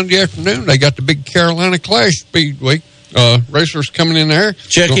on Sunday afternoon. They got the big Carolina Clash Speedway racers coming in there.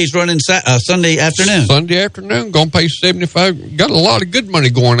 Cherokee's running Sunday afternoon. Sunday afternoon, going to pay $75. Got a lot of good money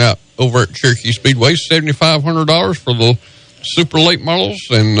going out over at Cherokee Speedway. $7,500 for the super late models,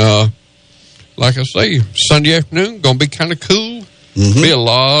 and like I say, Sunday afternoon going to be kind of cool. Mm-hmm. Be a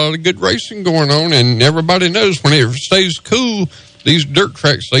lot of good racing going on, and everybody knows when it stays cool, these dirt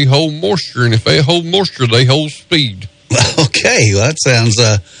tracks, they hold moisture, and if they hold moisture, they hold speed. Okay, well, that sounds.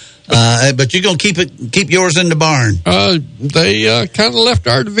 But you're going to keep yours in the barn. They kind of left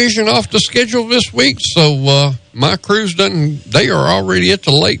our division off the schedule this week, so my crew's done. They are already at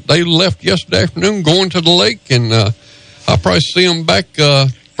the lake. They left yesterday afternoon going to the lake, and I'll probably see them back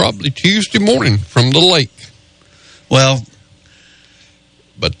probably Tuesday morning from the lake. Well,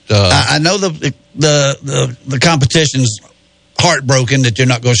 but I know the competition's heartbroken that you're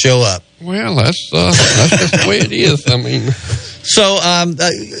not going to show up. Well, that's just the way it is. I mean, so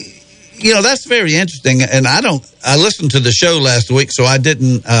that's very interesting. And I listened to the show last week, so I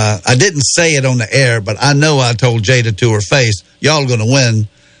didn't say it on the air, but I know I told Jada to her face, y'all are going to win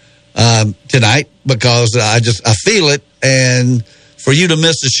tonight, because I feel it. And for you to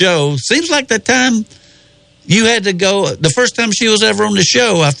miss the show, seems like that time you had to go, the first time she was ever on the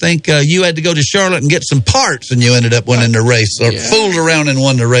show, I think you had to go to Charlotte and get some parts, and you ended up winning the race, or fooled around and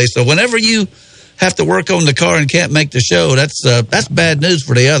won the race. So whenever you have to work on the car and can't make the show. That's bad news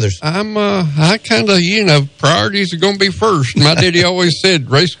for the others. I kind of, priorities are going to be first. My daddy always said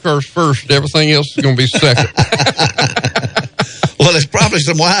race cars first, everything else is going to be second. Well, there's probably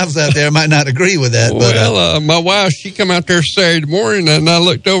some wives out there might not agree with that. Well, my wife, she come out there Saturday morning, and I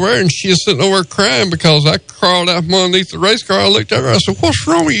looked over her, and she was sitting over crying because I crawled out from underneath the race car. I looked at her, I said, "What's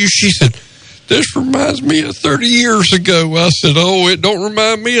wrong with you?" She said, "This reminds me of 30 years ago." I said, "Oh, it don't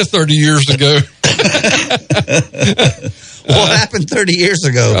remind me of 30 years ago." What happened 30 years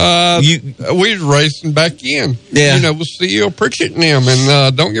ago? We was racing back in. Yeah. With C.L. Pritchett and them.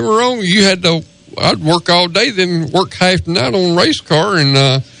 And don't get me wrong, I'd work all day, then work half the night on a race car.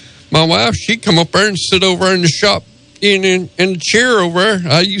 And my wife, she'd come up there and sit over in the shop in the chair over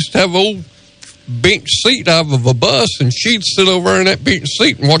there. I used to have an old bench seat out of a bus, and she'd sit over in that bench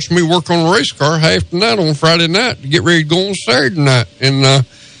seat and watch me work on a race car half the night on Friday night to get ready to go on Saturday night. And,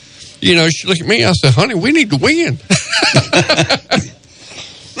 she looked at me. I said, "Honey, we need to win."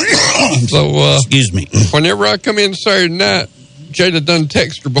 So, excuse me. Whenever I come in Saturday night, Jada done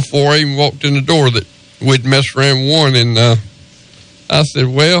text her before I even walked in the door that we'd messed around and won. And I said,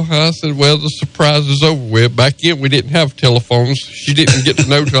 well, the surprise is over with. Back in, we didn't have telephones. She didn't get to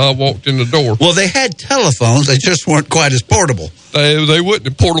know till I walked in the door. Well, they had telephones. They just weren't quite as portable. They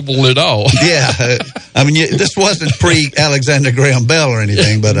wasn't portable at all. Yeah. This wasn't pre-Alexander Graham Bell or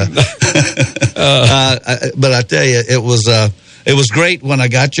anything, but but I tell you, it was great when I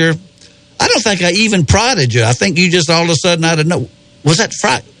got your. I don't think I even prodded you. I think you just all of a sudden out of no. Was that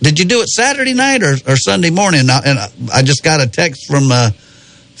Friday? Did you do it Saturday night or Sunday morning? And I just got a text from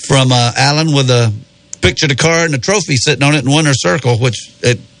Alan with a picture of the car and the trophy sitting on it in winner's circle, which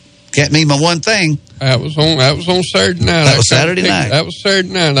it can't mean but one thing. That was on Saturday night. That was Saturday night. That was Saturday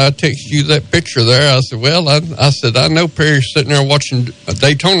night. I texted you that picture there. I said, well, I know Perry's sitting there watching a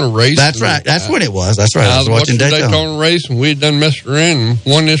Daytona race. That's right. That's when it was. That's right. I was watching Daytona race, and we had done messed around and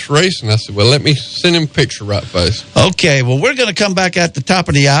won this race. And I said, well, let me send him a picture right face. Okay. Well, we're going to come back at the top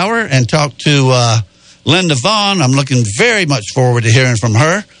of the hour and talk to Linda Vaughn. I'm looking very much forward to hearing from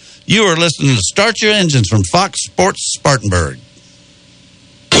her. You are listening to Start Your Engines from Fox Sports Spartanburg.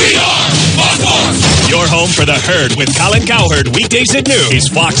 We are Fox Sports. Your home for the herd with Colin Cowherd weekdays at noon is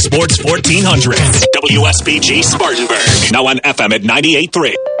Fox Sports 1400. WSBG Spartanburg. Now on FM at 98.3.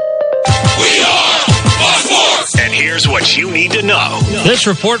 We are Fox Sports. And here's what you need to know. This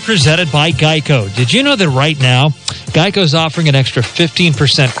report presented by Geico. Did you know that right now, Geico's offering an extra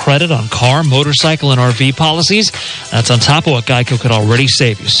 15% credit on car, motorcycle, and RV policies? That's on top of what Geico could already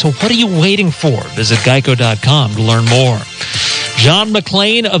save you. So what are you waiting for? Visit geico.com to learn more. John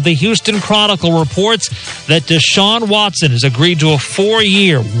McClain of the Houston Chronicle reports that Deshaun Watson has agreed to a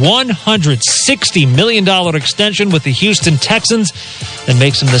 4-year, $160 million extension with the Houston Texans that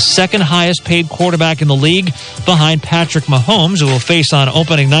makes him the second highest paid quarterback in the league behind Patrick Mahomes, who will face on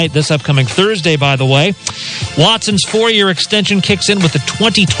opening night this upcoming Thursday, by the way. Watson's 4-year extension kicks in with the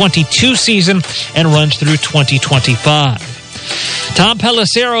 2022 season and runs through 2025. Tom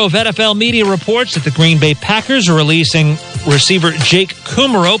Pelissero of NFL Media reports that the Green Bay Packers are releasing receiver Jake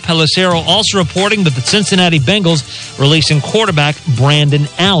Kumaro. Pelissero also reporting that the Cincinnati Bengals releasing quarterback Brandon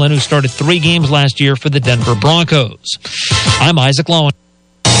Allen, who started 3 games last year for the Denver Broncos. I'm Isaac Lowen.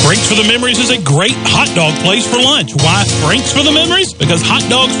 Franks for the Memories is a great hot dog place for lunch. Why Franks for the Memories? Because hot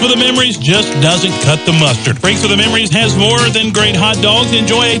dogs for the memories just doesn't cut the mustard. Franks for the Memories has more than great hot dogs.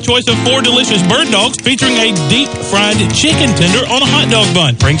 Enjoy a choice of 4 delicious bird dogs featuring a deep-fried chicken tender on a hot dog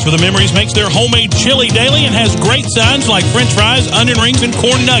bun. Franks for the Memories makes their homemade chili daily and has great signs like french fries, onion rings, and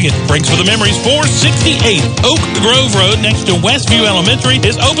corn nuggets. Franks for the Memories, 468 Oak Grove Road next to Westview Elementary,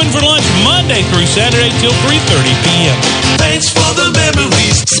 is open for lunch Monday through Saturday till 3:30 p.m. Thanks for the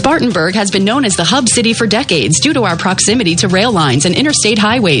memories. Spartanburg has been known as the hub city for decades due to our proximity to rail lines and interstate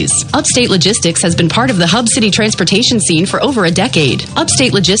highways. Upstate Logistics has been part of the hub city transportation scene for over a decade.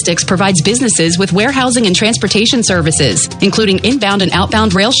 Upstate Logistics provides businesses with warehousing and transportation services, including inbound and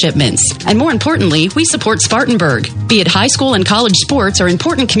outbound rail shipments. And more importantly, we support Spartanburg. Be it high school and college sports or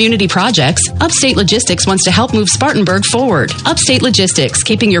important community projects, Upstate Logistics wants to help move Spartanburg forward. Upstate Logistics,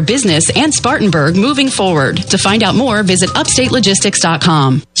 keeping your business and Spartanburg moving forward. To find out more, visit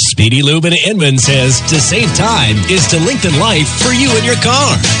upstatelogistics.com. Speedy Lube in Inman says to save time is to lengthen life for you and your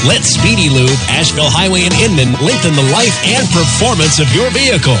car. Let Speedy Lube, Asheville Highway in Inman, lengthen the life and performance of your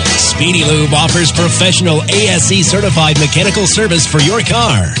vehicle. Speedy Lube offers professional ASE certified mechanical service for your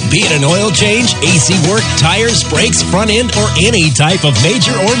car. Be it an oil change, AC work, tires, brakes, front end, or any type of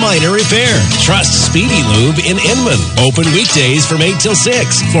major or minor repair. Trust Speedy Lube in Inman. Open weekdays from 8 till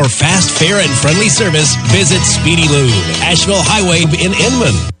 6. For fast, fair, and friendly service, visit Speedy Lube, Asheville Highway in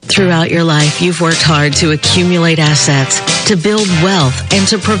Inman. Throughout your life, you've worked hard to accumulate assets, to build wealth, and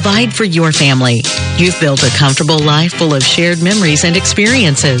to provide for your family. You've built a comfortable life full of shared memories and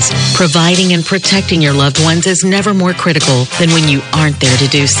experiences. Providing and protecting your loved ones is never more critical than when you aren't there to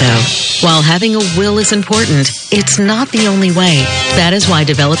do so. While having a will is important, it's not the only way. That is why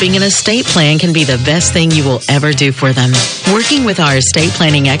developing an estate plan can be the best thing you will ever do for them. Working with our estate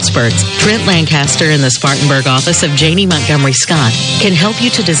planning experts, Trent Lancaster in the Spartanburg office of Janie Montgomery Scott can help you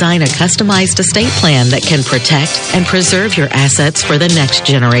to design a customized estate plan that can protect and preserve your assets for the next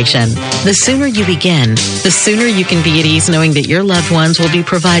generation. The sooner you begin, the sooner you can be at ease knowing that your loved ones will be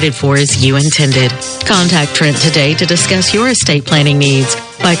provided for as you intended. Contact Trent today to discuss your estate planning needs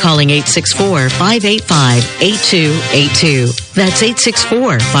by calling 864-585-8282. That's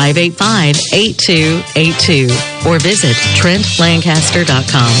 864-585-8282. Or visit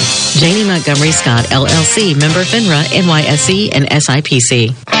TrentLancaster.com. Janie Montgomery Scott, LLC, member FINRA, NYSE, and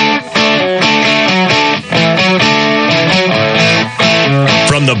SIPC.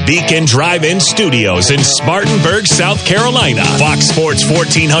 From the Beacon Drive-In Studios in Spartanburg, South Carolina, Fox Sports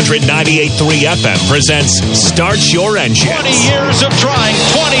 1498.3 FM presents Start Your Engine. 20 years of trying,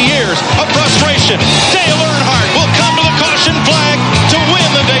 20 years of frustration. Dale Earnhardt will come to the caution flag to win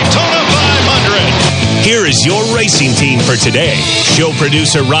the Daytona 500. Here is your racing team for today. Show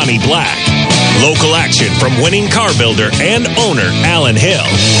producer Ronnie Black. Local action from winning car builder and owner Alan Hill.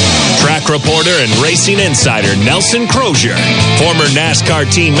 Track reporter and racing insider Nelson Crozier. Former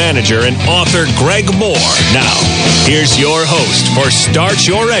NASCAR team manager and author Greg Moore. Now, here's your host for Start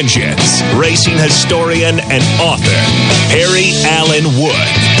Your Engines, racing historian and author Harry Allen Wood.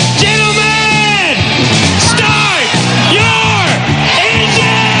 Gentlemen, start your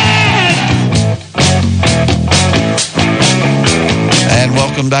engine! And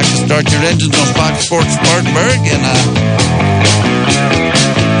welcome back to Start Your Engines on Fox Sports Spartanburg. And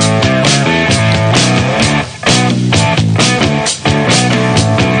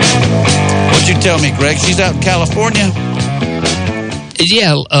what'd you tell me, Greg? She's out in California?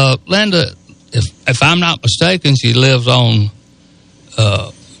 Yeah, Linda, if I'm not mistaken, she lives on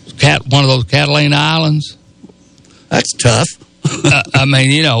one of those Catalina Islands. That's tough. I mean,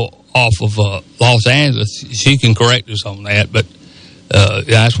 you know, off of Los Angeles. She can correct us on that, but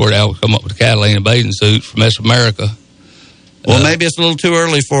that's where they would come up with the Catalina bathing suits from Miss America. Well, maybe it's a little too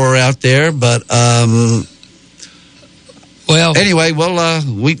early for her out there, but well, anyway,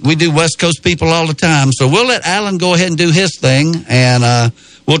 we do West Coast people all the time, so we'll let Alan go ahead and do his thing, and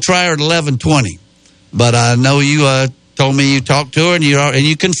we'll try her at 11:20. But I know you told me you talked to her and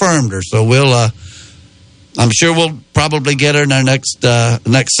you confirmed her, so I'm sure we'll probably get her in our next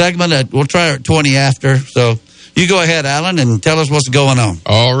segment. We'll try her at 20 after. So you go ahead, Alan, and tell us what's going on.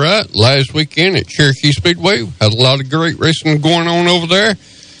 All right. Last weekend at Cherokee Speedway, had a lot of great racing going on over there.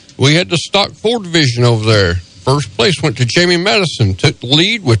 We had the Stock 4 division over there. First place went to Jamie Madison, took the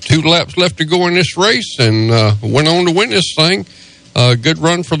lead with 2 laps left to go in this race, and went on to win this thing. Good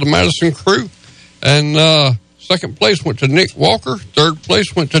run for the Madison crew. And second place went to Nick Walker. Third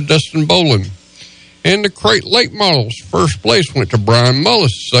place went to Dustin Boland. In the Crate Late Models, first place went to Brian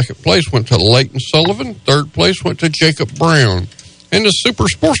Mullis. Second place went to Leighton Sullivan. Third place went to Jacob Brown. In the Super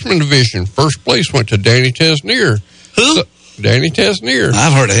Sportsman division, first place went to Danny Tesnier. Who? Danny Tesnier.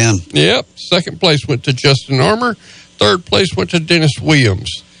 I've heard of him. Yep. Second place went to Justin Armour. Third place went to Dennis Williams.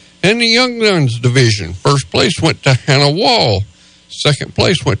 In the Young Guns division, first place went to Hannah Wall. Second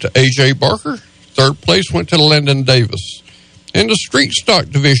place went to A.J. Barker. Third place went to Landon Davis. In the Street Stock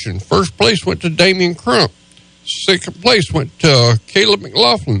division, first place went to Damian Crump. Second place went to Caleb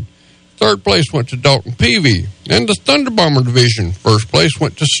McLaughlin. Third place went to Dalton Peavy. In the Thunder Bomber division, first place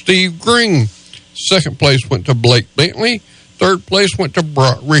went to Steve Green. Second place went to Blake Bentley. Third place went to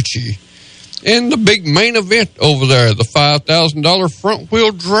Brock Ritchie. In the big main event over there, the $5,000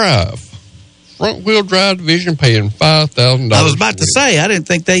 front-wheel drive. Front-wheel drive division paying $5,000. I was about to say, I didn't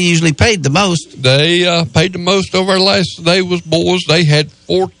think they usually paid the most. They paid the most over last day was boys. They had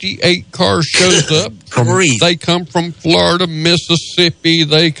 48 cars shows up. They come from Florida, Mississippi.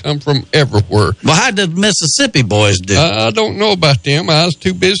 They come from everywhere. Well, how did Mississippi boys do? I don't know about them. I was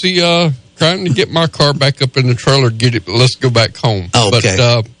too busy trying to get my car back up in the trailer, let's go back home. Okay.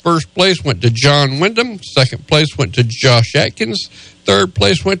 But first place went to John Wyndham. Second place went to Josh Atkins. Third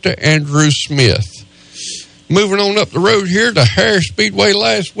place went to Andrew Smith. Moving on up the road here to Harris Speedway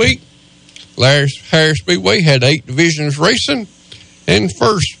last week. Harris Speedway had 8 divisions racing. And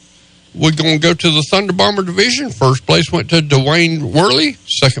first, we're going to go to the Thunder Bomber division. First place went to Dwayne Worley.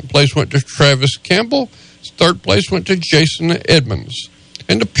 Second place went to Travis Campbell. Third place went to Jason Edmonds.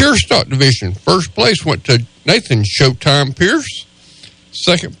 In the Pure Stock division, first place went to Nathan Showtime Pierce.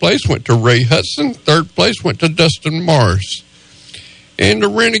 Second place went to Ray Hudson. Third place went to Dustin Morris. In the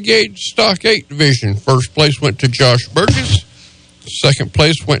Renegade Stock 8 division, first place went to Josh Burgess. Second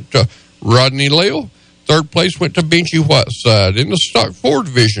place went to Rodney Lale. Third place went to Benji Whiteside. In the Stock 4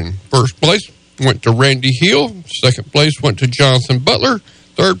 division, first place went to Randy Hill. Second place went to Jonathan Butler.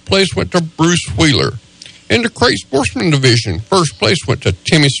 Third place went to Bruce Wheeler. In the Crate Sportsman division, first place went to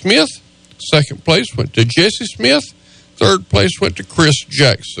Timmy Smith. Second place went to Jesse Smith. Third place went to Chris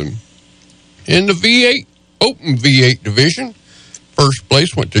Jackson. In the V8, Open V8 division, first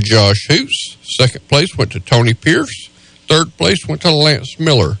place went to Josh Hoots. Second place went to Tony Pierce. Third place went to Lance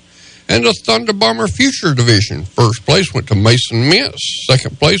Miller. In the Thunder Bomber Future division, first place went to Mason Mintz.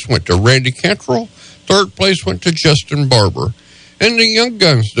 Second place went to Randy Cantrell. Third place went to Justin Barber. In the Young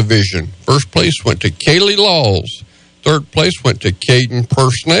Guns division, first place went to Kaylee Laws. Third place went to Caden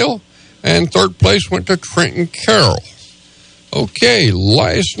Personnel. And third place went to Trenton Carroll. Okay,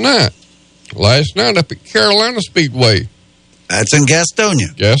 last night up at Carolina Speedway. That's in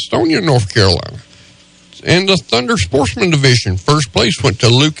Gastonia, North Carolina. In the Thunder Sportsman division, first place went to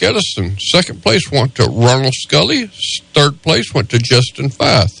Luke Edison. Second place went to Ronald Scully. Third place went to Justin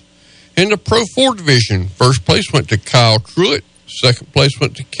Fyth. In the Pro 4 division, first place went to Kyle Truitt. Second place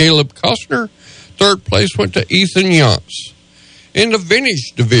went to Caleb Costner. Third place went to Ethan Yance. In the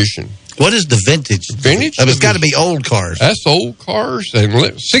Vintage division. What is the Vintage? Vintage? It's got to be old cars. That's old cars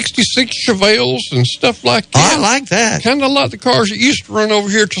and 66 Chevelles and stuff like that. I like that. Kind of like the cars that used to run over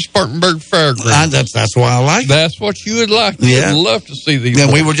here to Spartanburg Fairgrounds. That's why I like it. That's what you would like. Yeah. You'd love to see these.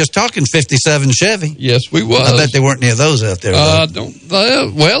 Then we were just talking 57 Chevy. Yes, we was. I bet there weren't any of those out there.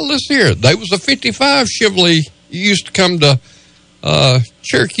 Well, let's hear it. There was a 55 Chevrolet used to come to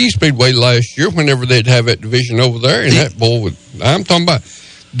Cherokee Speedway last year whenever they'd have that division over there. And that boy I'm talking about.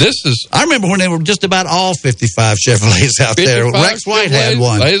 I remember when they were just about all 55 Chevrolets out there. Rex White had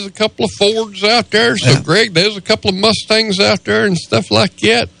one. There's a couple of Fords out there. So, yeah. Greg, there's a couple of Mustangs out there and stuff like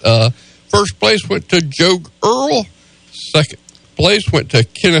that. First place went to Joe Earl. Second place went to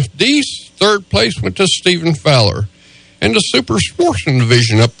Kenneth Deese. Third place went to Stephen Fowler. In the Super Sportsman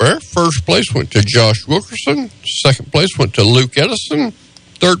division up there, first place went to Josh Wilkerson. Second place went to Luke Edison.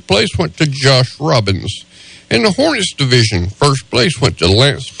 Third place went to Josh Robbins. In the Hornets division, first place went to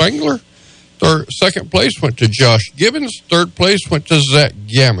Lance Spangler. Second place went to Josh Gibbons. Third place went to Zach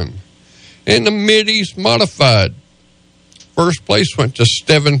Gammon. In the Mid-East Modified, first place went to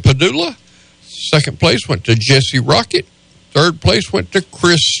Steven Padula. Second place went to Jesse Rocket. Third place went to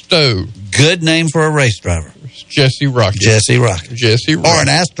Chris Stowe. Good name for a race driver. Jesse Rocket. Jesse Rocket. Or an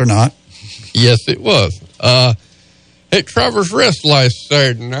astronaut. Yes, it was. At Travers Rest last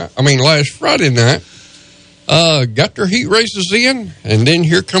Friday night, got their heat races in, and then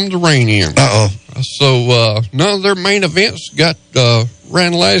here come the rain in. So none of their main events got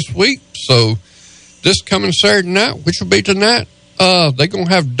ran last week. So this coming Saturday night, which will be tonight, they're going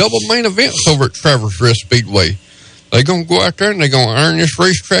to have double main events over at Travers Rest Speedway. They're going to go out there and they're going to iron this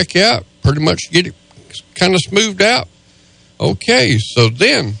racetrack out, pretty much get it kind of smoothed out. Okay, so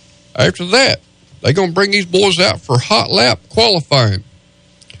then after that, they're going to bring these boys out for hot lap qualifying.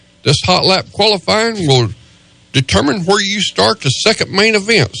 This hot lap qualifying will determine where you start the second main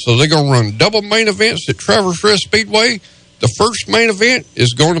event. So they're going to run double main events at Travers Rest Speedway. The first main event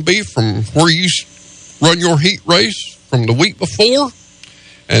is going to be from where you run your heat race from the week before.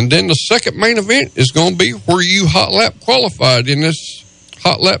 And then the second main event is going to be where you hot lap qualified in this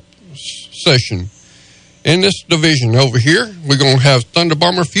hot lap session. In this division over here, we're going to have Thunder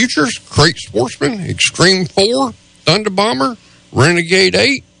Bomber Futures, Crate Sportsman, Extreme 4, Thunder Bomber, Renegade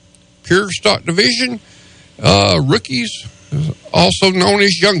 8, Pure Stock Division, rookies, also known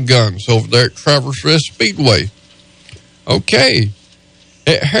as Young Guns over there at Travers Rest Speedway. Okay,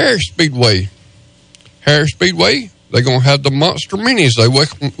 at Harris Speedway, they're going to have the Monster Minis. They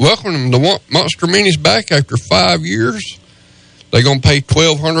welcome the Monster Minis back after 5 years. They're going to pay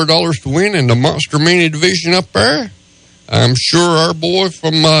 $1,200 to win in the Monster Mini division up there. I'm sure our boy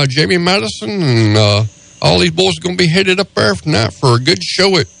from Jamie Madison and all these boys are going to be headed up there tonight for a good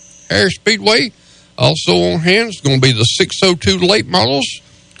show at Harris Speedway. Also on hand is going to be the 602 late models.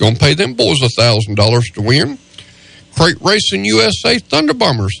 Going to pay them boys $1,000 to win. Crate Racing USA Thunder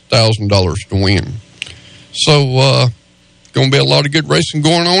Bombers $1,000 to win. So, going to be a lot of good racing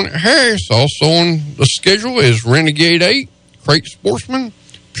going on at Harris. Also on the schedule is Renegade 8, Crate Sportsman,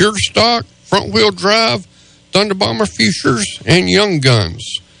 Pure Stock, Front Wheel Drive, Thunder Bomber Futures, and Young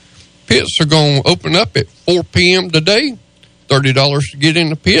Guns. Pits are going to open up at 4 p.m. today. $30 to get in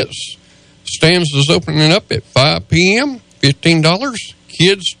the pits. Stands is opening up at 5 p.m., $15.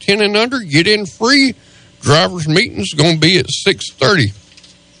 Kids 10 and under get in free. Drivers meetings going to be at 6:30.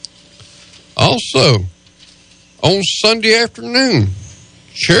 Also, on Sunday afternoon,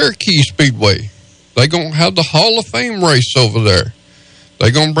 Cherokee Speedway, they're going to have the Hall of Fame race over there.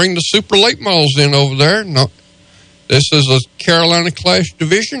 They're going to bring the super late models in over there. No, this is a Carolina Clash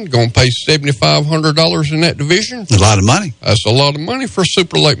division. Going to pay $7,500 in that division. A lot of money. That's a lot of money for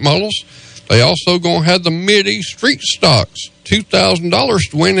super late models. They also going to have the Mid-East Street Stocks.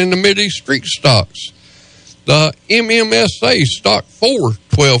 $2,000 to win in the Mid-East Street Stocks. The MMSA Stock 4,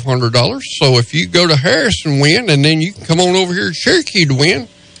 $1,200. So if you go to Harris and win, and then you can come on over here to Cherokee to win,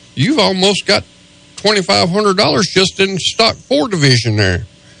 you've almost got $2,500 just in the Stock 4 division there.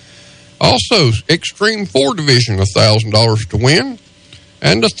 Also, Extreme 4 division, $1,000 to win.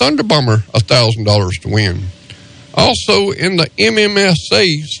 And the Thunder Bomber, $1,000 to win. Also, in the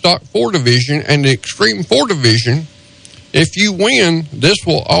MMSA Stock 4 division and the Extreme 4 division, if you win, this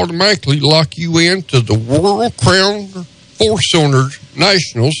will automatically lock you into the World Crown 4-Cylinder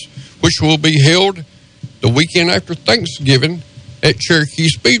Nationals, which will be held the weekend after Thanksgiving at Cherokee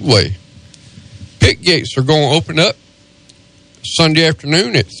Speedway. Pit gates are going to open up Sunday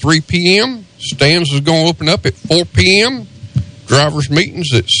afternoon at 3 p.m. Stands is going to open up at 4 p.m. Drivers'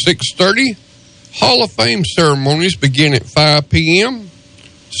 meetings at 6:30. Hall of Fame ceremonies begin at 5 p.m.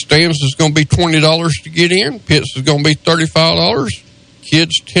 Stands is going to be $20 to get in. Pits is going to be $35.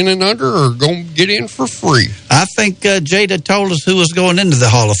 Kids 10 and under are going to get in for free. I think Jada told us who was going into the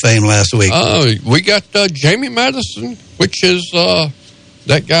Hall of Fame last week. We got Jamie Madison, which is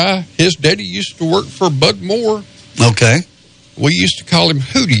that guy. His daddy used to work for Bud Moore. Okay. We used to call him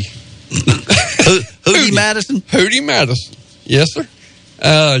Hootie. Hootie Madison? Hootie Madison. Yes, sir.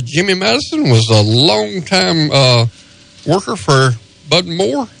 Jimmy Madison was a long-time worker for Bud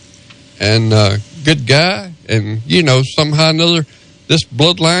Moore, and good guy. And, you know, somehow or another, this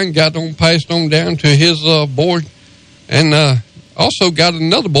bloodline got passed on down to his boy. And also got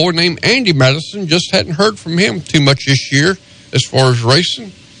another boy named Andy Madison. Just hadn't heard from him too much this year as far as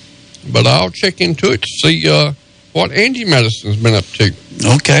racing. But I'll check into it to see what Andy Madison's been up to.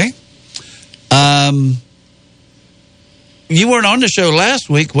 Okay. You weren't on the show last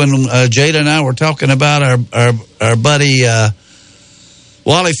week when Jada and I were talking about our buddy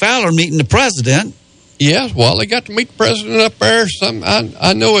Wally Fowler meeting the president. Yes, Wally got to meet the president up there.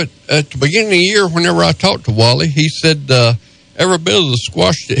 I know it at the beginning of the year. Whenever I talked to Wally, he said every bit of the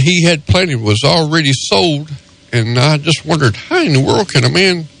squash that he had planted was already sold, and I just wondered how in the world can a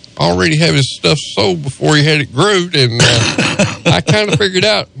man already have his stuff sold before he had it growed? And I kind of figured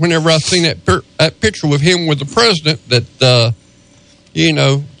out whenever I seen that picture with him with the president that you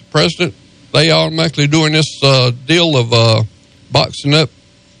know, the president, they automatically doing this deal of boxing up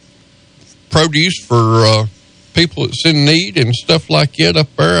produce for people that's in need and stuff like that up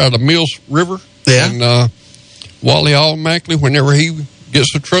there out of Mills River. Yeah. And Wally automatically, whenever he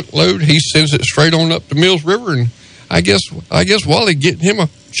gets a truckload, he sends it straight on up to Mills River, and I guess Wally getting him a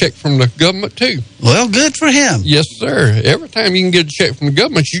check from the government too. Well, good for him. Yes, sir. Every time you can get a check from the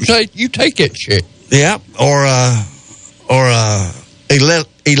government, you take that check. Yeah, or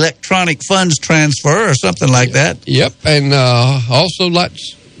electronic funds transfer or something like that. Yep, and also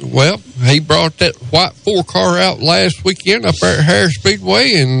he brought that white 4-car out last weekend up there at Harris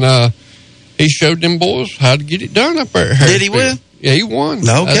Speedway, and he showed them boys how to get it done up there at Harris. Did he win? Yeah, he won.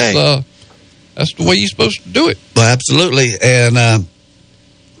 Okay. That's the way you're supposed to do it. Well, absolutely.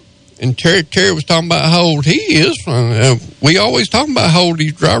 And Terry was talking about how old he is. We always talk about how old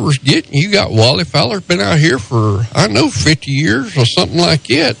these drivers get. You got Wally Fowler, been out here for, 50 years or something like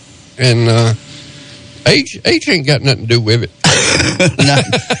that. And age ain't got nothing to do with it.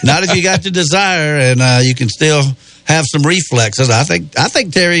 not if you got the desire and you can still have some reflexes. I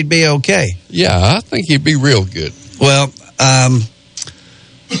think Terry'd be okay. Yeah, I think he'd be real good. Well, I'm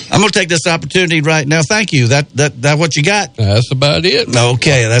going to take this opportunity right now. Thank you. That what you got? That's about it.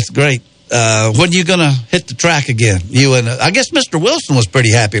 Okay, that's great. When are you going to hit the track again? You and I guess Mr. Wilson was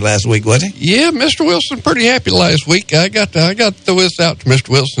pretty happy last week, wasn't he? Yeah, Mr. Wilson pretty happy last week. I got to throw this out to Mr.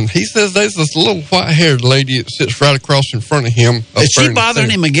 Wilson. He says there's this little white-haired lady that sits right across in front of him. Is she bothering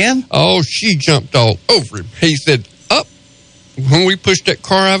him again? Oh, she jumped all over him. He said, when we pushed that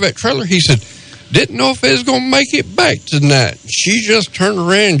car out of that trailer, he said, didn't know if it was going to make it back tonight. She just turned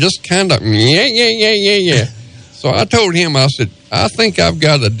around and just kind of, yeah. So I told him, I said, I think I've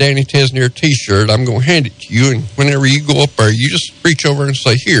got a Danny Tesnier T-shirt. I'm going to hand it to you, and whenever you go up there, you just reach over and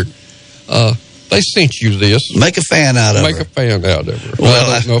say, here, they sent you this. Make a fan out of her. Make a fan out of her.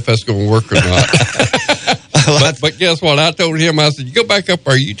 Well, I don't know if that's going to work or not. but guess what? I told him, I said, you go back up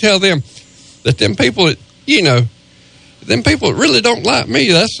there, you tell them that them people that, them people that really don't like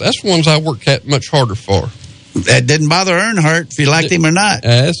me, that's ones I work that much harder for. That didn't bother Earnhardt if you liked him or not.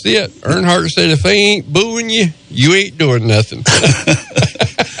 That's it. Earnhardt said, if they ain't booing you, you ain't doing nothing.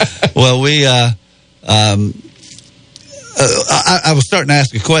 Well, I was starting to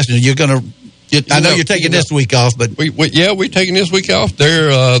ask a question. You're going to... I know you're taking this week off, but we're taking this week off.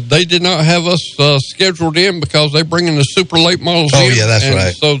 They did not have us scheduled in because they're bringing the super late models in. Oh, yeah, that's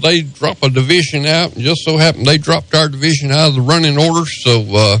right. So they drop a division out, and just so happened they dropped our division out of the running order.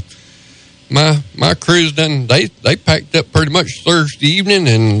 So my crew's done. They packed up pretty much Thursday evening,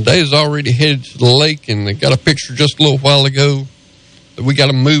 and they was already headed to the lake. And they got a picture just a little while ago that we got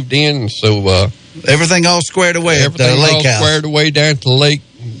them moved in. So everything all squared away at the lake house. Squared away down to the lake.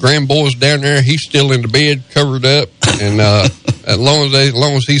 Grand boy's down there. He's still in the bed, covered up, and as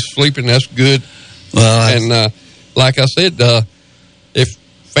long as he's sleeping, that's good. Well, and like I said, if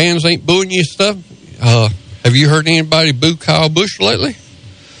fans ain't booing you stuff, have you heard anybody boo Kyle Busch lately?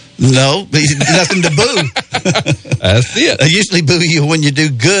 No, nothing to boo. That's it. They usually boo you when you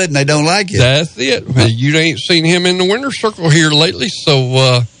do good and they don't like you. That's it. You ain't seen him in the winner's circle here lately,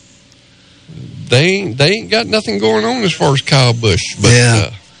 so they ain't got nothing going on as far as Kyle Busch. But,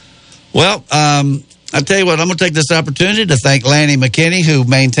 yeah. Well, I'll tell you what, I'm going to take this opportunity to thank Lanny McKinney, who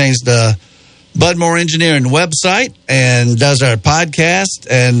maintains the Budmore Engineering website and does our podcast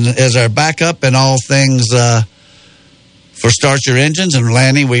and is our backup in all things for Start Your Engines. And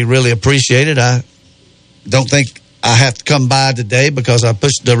Lanny, we really appreciate it. I don't think I have to come by today because I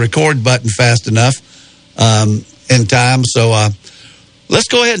pushed the record button fast enough in time. So let's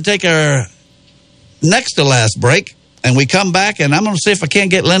go ahead and take our next to last break, and we come back, and I'm going to see if I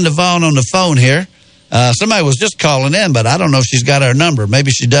can't get Linda Vaughn on the phone here. Somebody was just calling in, but I don't know if she's got our number. Maybe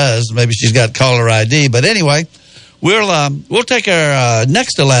she does. Maybe she's got caller ID. But anyway, we'll take our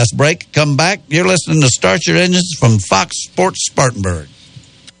next to last break. Come back. You're listening to Start Your Engines from Fox Sports Spartanburg.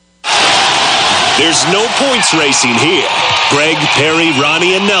 There's no points racing here. Greg, Perry,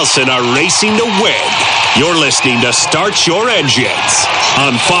 Ronnie, and Nelson are racing to win. You're listening to Start Your Engines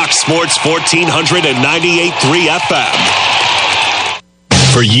on Fox Sports 1498.3 FM.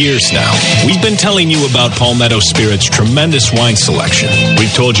 For years now, we've been telling you about Palmetto Spirit's tremendous wine selection.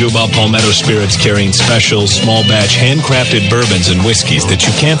 We've told you about Palmetto Spirits carrying special, small batch, handcrafted bourbons and whiskeys that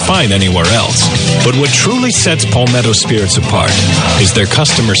you can't find anywhere else. But what truly sets Palmetto Spirits apart is their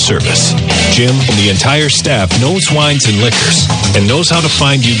customer service. Jim and the entire staff knows wines and liquors and knows how to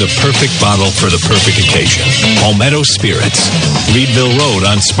find you the perfect bottle for the perfect occasion. Palmetto Spirits, Reedville Road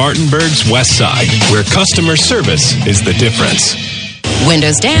on Spartanburg's west side, where customer service is the difference.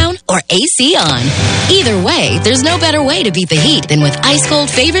 Windows down or AC on. Either way, there's no better way to beat the heat than with ice-cold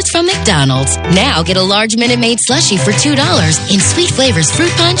favorites from McDonald's. Now get a large Minute Maid slushie for $2 in sweet flavors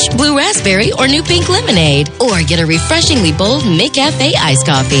fruit punch, blue raspberry, or new pink lemonade. Or get a refreshingly bold McCafe iced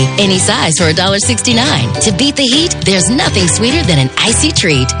coffee, any size for $1.69. To beat the heat, there's nothing sweeter than an icy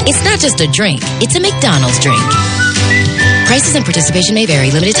treat. It's not just a drink, it's a McDonald's drink. Prices and participation may vary.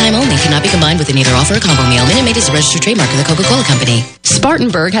 Limited time only. Cannot be combined with any other offer or combo meal. Minute Maid is a registered trademark of the Coca-Cola Company.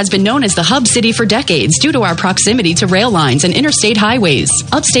 Spartanburg has been known as the hub city for decades due to our proximity to rail lines and interstate highways.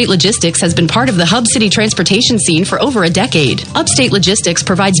 Upstate Logistics has been part of the hub city transportation scene for over a decade. Upstate Logistics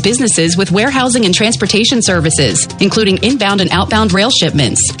provides businesses with warehousing and transportation services, including inbound and outbound rail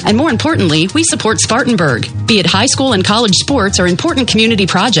shipments. And more importantly, we support Spartanburg. Be it high school and college sports or important community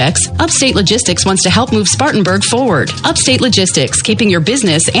projects, Upstate Logistics wants to help move Spartanburg forward. Upstate Logistics, keeping your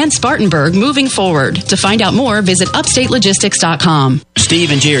business and Spartanburg moving forward. To find out more, visit upstatelogistics.com.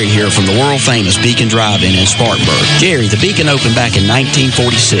 Steve and Jerry here from the world-famous Beacon Drive-In in Spartanburg. Jerry, the Beacon opened back in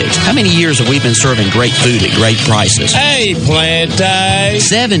 1946. How many years have we been serving great food at great prices? Hey, Plante.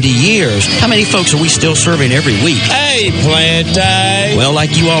 70 years. How many folks are we still serving every week? Hey, Plante. Well,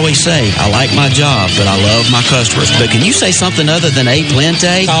 like you always say, I like my job, but I love my customers. But can you say something other than A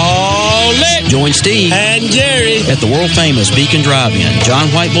Plante? Call it. Join Steve and Jerry at the world-famous Beacon Drive-In, John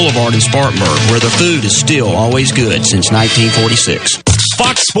White Boulevard in Spartanburg, where the food is still always good since 1946.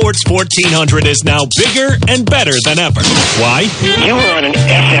 Fox Sports 1400 is now bigger and better than ever. Why? You were on an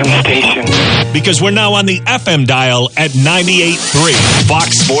FM station. Because we're now on the FM dial at 98.3.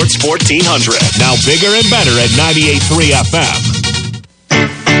 Fox Sports 1400. Now bigger and better at 98.3 FM.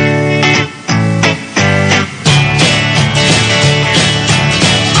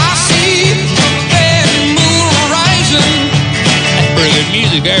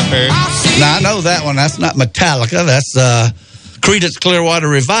 Music there, now, I know that one. That's not Metallica. That's Creedence Clearwater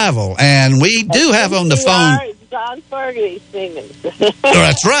Revival. And we do have on the phone... John Fergie singing.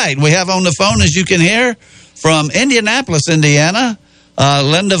 That's right. We have on the phone, as you can hear, from Indianapolis, Indiana,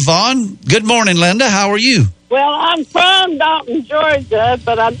 Linda Vaughn. Good morning, Linda. How are you? Well, I'm from Dalton, Georgia,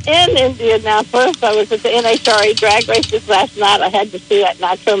 but I'm in Indianapolis. I was at the NHRA drag races last night. I had to see that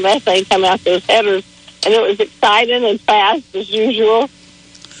nitromethane come out those headers, and it was exciting and fast as usual.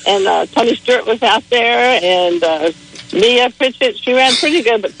 And Tony Stewart was out there, and Mia Pritchett, she ran pretty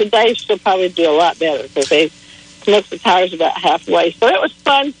good, but today she'll probably do a lot better because they smoked the tires about halfway. So it was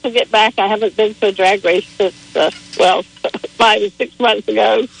fun to get back. I haven't been to a drag race since, 5 or 6 months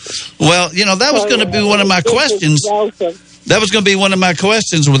ago. Well, that was going to be one of my questions. That was going to be one of my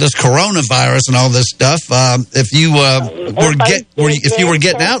questions with this coronavirus and all this stuff. If you were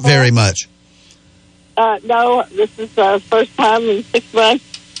getting out very much. No, this is the first time in 6 months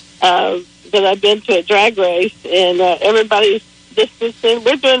that I've been to a drag race, and everybody's distancing.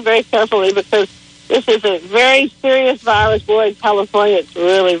 We're doing very carefully because this is a very serious virus. Boy, in California, it's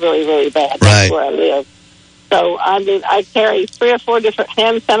really, really, really bad. That's where I live. So, I carry 3 or 4 different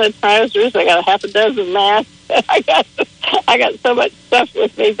hand sanitizers. I got a half a dozen masks. I got so much stuff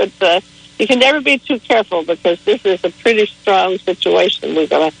with me, but you can never be too careful because this is a pretty strong situation we're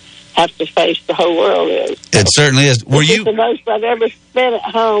going to have to face. The whole world is. It certainly is. It's the most I've ever spent at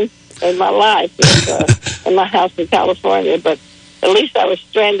home in my life in my house in California, but at least I was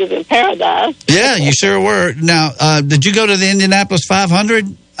stranded in paradise. Yeah, you sure were. Now, did you go to the Indianapolis 500?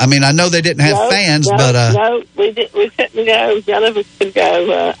 I mean, I know they didn't have fans, but... No, we couldn't go. None of us could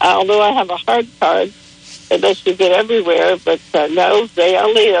go. Although I have a hard card that lets you get everywhere, but no, they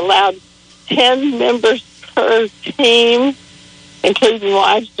only allowed 10 members per team, including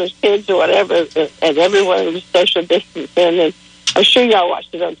wives or kids or whatever, and everyone was social distancing. And I'm sure y'all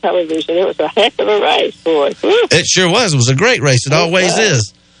watched it on television. It was a heck of a race, boy. Woo. It sure was. It was a great race. It always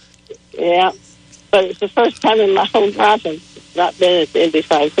is. Yeah, but it's the first time in my whole life I've not been at the Indy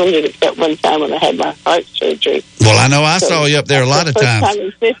 500 except one time when I had my heart surgery. Well, I know I saw you up there a lot of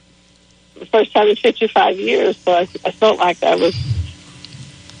times. The first time in 55 years, so I felt like I was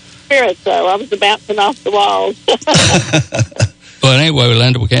spirit, though. I was bouncing off the walls. Well, anyway,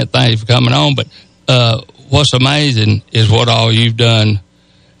 Linda, we can't thank you for coming on, but what's amazing is what all you've done.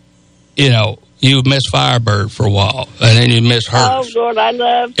 You missed Firebird for a while, and then you missed hers. Oh, Lord, I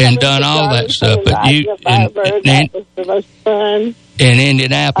love and done all that stuff. But you, that was the most fun. In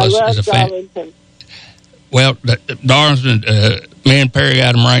Indianapolis is a fan. Well, Darlington, me and Perry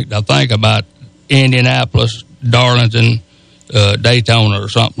got them ranked, I think, about Indianapolis, Darlington, Daytona, or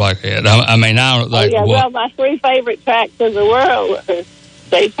something like that. I don't think. Well, my 3 favorite tracks in the world were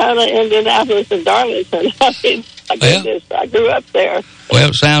Daytona, Indianapolis, and Darlington. I mean, my goodness, I grew up there. Well,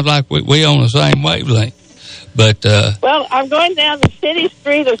 it sounds like we on the same wavelength. But well, I'm going down the city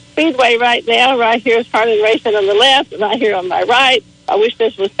street of Speedway right now. Right here is Harlan Racing on the left, and right here on my right. I wish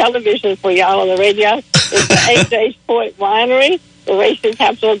this was television for y'all on the radio. It's the AJ's Point Winery, the racing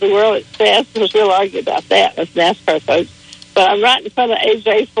capital of the world, it says. We'll argue about that with NASCAR folks. But I'm right in front of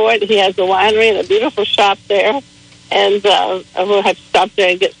AJ Foyt. He has a winery and a beautiful shop there. And I will have to stop there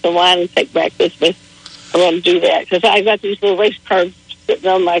and get some wine and take back with me. I want to do that because I got these little race cars sitting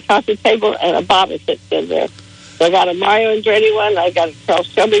on my coffee table and a bottle sits in there. So I got a Mario Andretti one, I got a Charles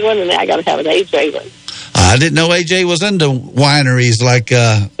Shelby one, and now I got to have an AJ one. I didn't know AJ was into wineries like...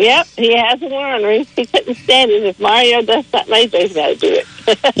 Yep, he has a winery. He couldn't stand it. If Mario does something, AJ's got to do it.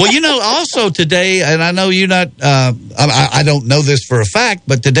 Well, also today, and I know you're not... I don't know this for a fact,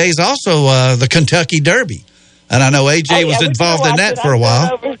 but today's also the Kentucky Derby. And I know AJ was involved in that for a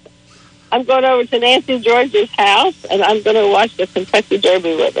while. I'm going over to Nancy George's house, and I'm going to watch the Kentucky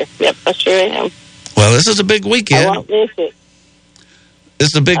Derby with her. Yep, I sure am. Well, this is a big weekend. I won't miss it. This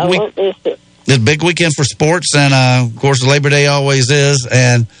is a big week. I won't miss it. It's a big weekend for sports, and of course, Labor Day always is.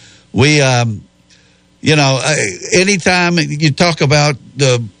 And we, anytime you talk about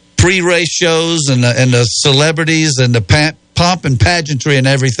the pre-race shows and the celebrities and the pomp and pageantry and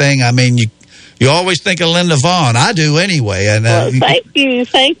everything, I mean, you always think of Linda Vaughn. I do anyway. And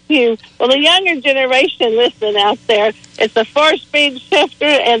thank you. Well, the younger generation listening out there, it's a 4-speed shifter,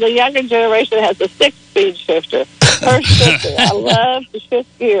 and the younger generation has a 6-speed shifter. First shifter. I love to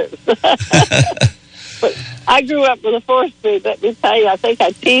shift gears. But I grew up with a 4-speed. Let me tell you, I think I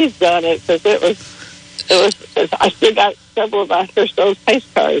teased on it because it was. I still got several of my first those pace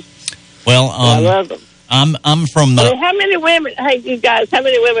cars. Well, I love them. I'm from the. How many women? Hey, you guys, how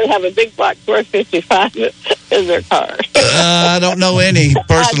many women have a big block 455 in their car? I don't know any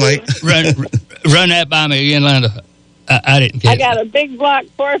personally. Run that by me again, Linda. I didn't get I got a big block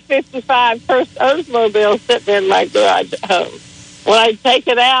 455 first Oldsmobile sitting in my garage at home. When I take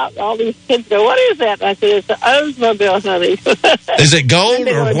it out, all these kids go, "What is that?" And I said, "It's an Oldsmobile, honey." Is it gold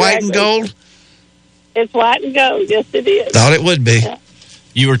or white and gold? It's white and gold. Yes, it is. Thought it would be. Yeah.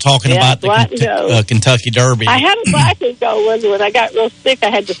 You were talking about the Kentucky Derby. I had a black and gold one. When I got real sick, I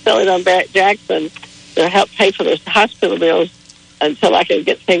had to sell it on Barrett Jackson to help pay for the hospital bills until I could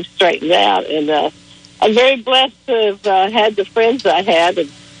get things straightened out. And I'm very blessed to have had the friends I had.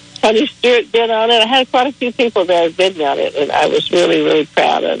 And Tony Stewart bid on it. I had quite a few people there bidding on it, and I was really, really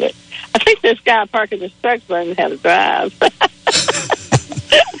proud of it. I think this guy parking this truck's learning how to drive.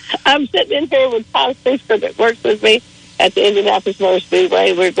 I'm sitting in here with Tom Sisker that works with me at the Indianapolis Motor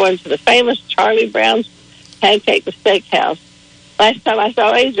Speedway. We're going to the famous Charlie Brown's Pancake the Steakhouse. Last time I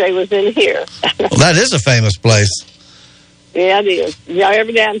saw AJ was in here. Well, that is a famous place. Yeah, it is. Y'all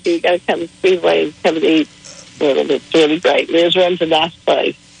ever down here, you got to come to Speedway and come and eat. It's really great. Liz runs a nice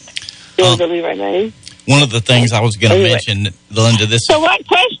place. You want to believe her name? One of the things I was going to mention, Linda, this. So what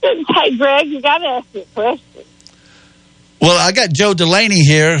questions? Hey, Greg, you got to ask me a question. Well, I got Joe Delaney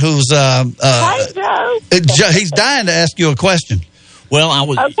here, who's Hi, Joe. He's dying to ask you a question. Well, I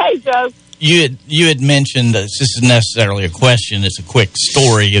was. Okay, Joe. You had mentioned this isn't necessarily a question; it's a quick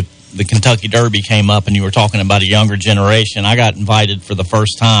story. The Kentucky Derby came up, and you were talking about a younger generation. I got invited for the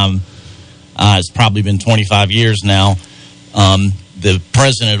first time. It's probably been 25 years now. The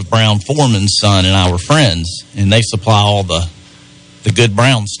president of Brown Foreman's son and I were friends, and they supply all the good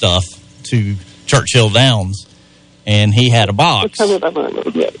Brown stuff to Churchill Downs. And he had a box, and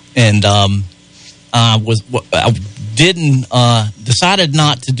I decided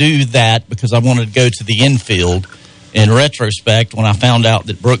not to do that because I wanted to go to the infield. In retrospect, when I found out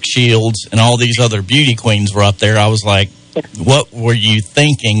that Brooke Shields and all these other beauty queens were up there, I was like, "What were you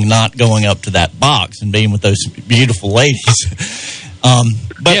thinking? Not going up to that box and being with those beautiful ladies?"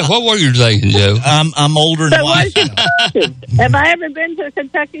 But what were you thinking, Joe? I'm older than wise. Have I ever been to the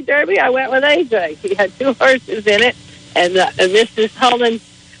Kentucky Derby? I went with AJ. He had 2 horses in it, and Mrs. Holman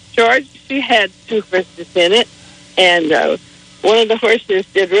George, she had 2 horses in it, and one of the horses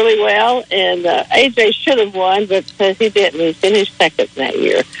did really well, and AJ should have won, but he didn't. He finished second that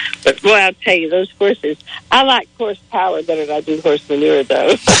year. But boy, I'll tell you, those horses, I like horsepower better than I do horse manure,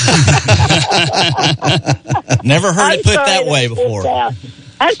 though. Never heard it put that way before.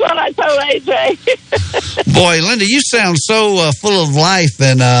 That's what I told AJ. Boy, Linda, you sound so full of life,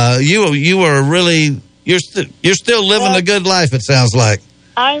 and you are really you're still living a good life. It sounds like.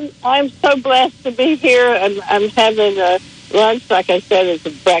 I'm so blessed to be here, and I'm having lunch. Like I said, it's a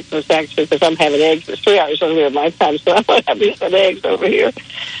breakfast actually because I'm having eggs. It's 3 hours over here at my time, so I'm going to have some eggs over here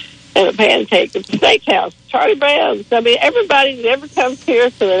and a pancake at the steakhouse, Charlie Brown's. I mean, everybody that ever comes here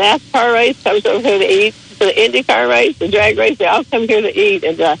to the NASCAR race comes over here to eat. To the IndyCar race, the drag race, they all come here to eat,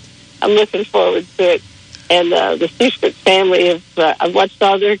 and I'm looking forward to it. And the Seaford family, I've watched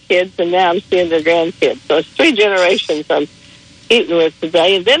all their kids, and now I'm seeing their grandkids. So it's 3 generations I'm eating with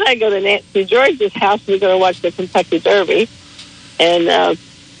today. And then I go to Nancy George's house, and we're going to watch the Kentucky Derby. And now is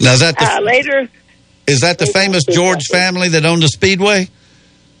that later, is that the famous George family that owned the Speedway?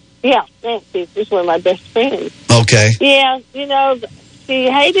 Yeah, Nancy. She's one of my best friends. Okay. Yeah, you know, she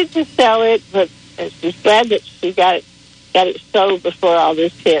hated to sell it, but she's glad that she got it sold before all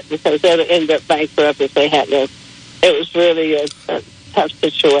this hit, because they would end up bankrupt if they hadn't. It was really a tough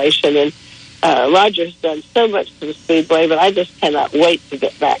situation, and Roger's done so much to the Speedway, but I just cannot wait to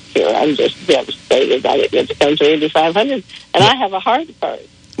get back here. I'm just devastated I didn't get to come to Indy 500, and I have a heart for it.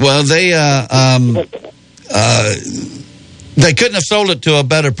 Well, they couldn't have sold it to a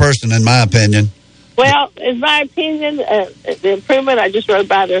better person, in my opinion. Well, in my opinion, the improvement, I just rode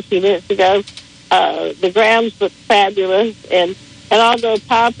by there a few minutes ago. The grounds look fabulous, and although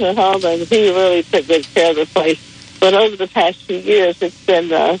Papa Holman, he really took good care of the place, but over the past few years, it's been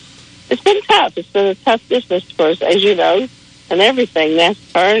tough. It's been a tough business for us, as you know, and everything,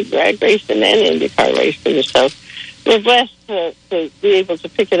 NASCAR, drag racing, and IndyCar racing. So we're blessed to be able to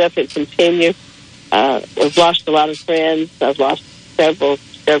pick it up and continue. We've lost a lot of friends. I've lost several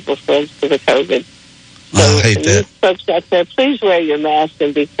friends to the COVID. So, I hate that. Folks out there, please wear your mask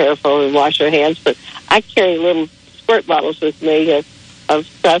and be careful and wash your hands. But I carry little squirt bottles with me of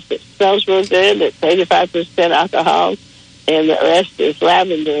stuff that smells real good. It's 85% alcohol, and the rest is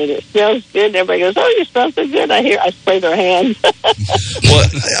lavender, and it smells good. And everybody goes, "Oh, you smell so good!" I spray their hands. Well,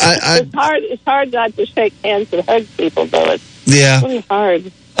 it's hard not to shake hands and hug people, though. It's really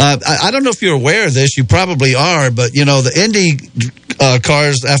hard. I don't know if you're aware of this. You probably are, but, you know, the Indy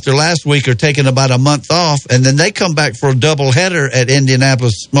cars after last week are taking about a month off, and then they come back for a doubleheader at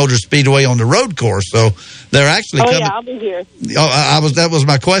Indianapolis Motor Speedway on the road course. So they're actually coming. Yeah, I'll be here. That was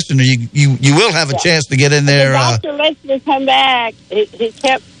my question. You will have a chance to get in there. The doctor lets me come back. He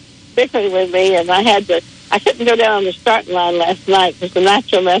kept bickering with me, and I couldn't go down on the starting line last night because the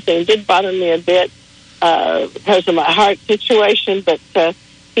nitromethane did bother me a bit because of my heart situation, but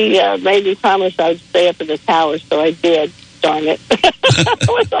he made me promise I would stay up in the tower, so I did. Darn it.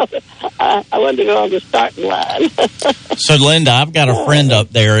 I wanted to go on the starting line. So, Linda, I've got a friend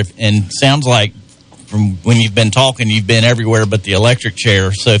up there, and sounds like from when you've been talking, you've been everywhere but the electric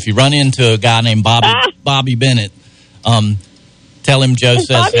chair. So if you run into a guy named Bobby Bennett, tell him Joe Is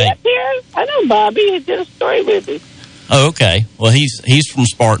says, Bobby hey. up here? I know Bobby. He did a story with me. Oh, okay. Well, he's from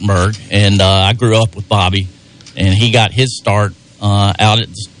Spartanburg, and I grew up with Bobby, and he got his start out at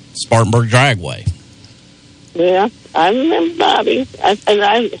Spartanburg Dragway. Yeah, I remember Bobby. In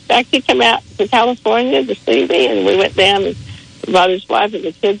fact, he came out to California to see me, and we went down and brought his wife and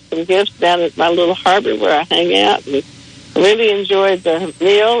the kids some gifts down at my little harbor where I hang out. And really enjoyed the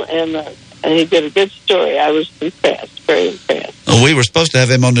meal, and he did a good story. I was impressed, very impressed. Well, we were supposed to have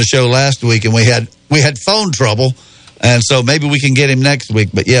him on the show last week, and we had phone trouble, and so maybe we can get him next week.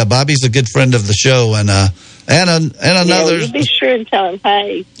 But yeah, Bobby's a good friend of the show, and another. Yeah, you be sure and tell him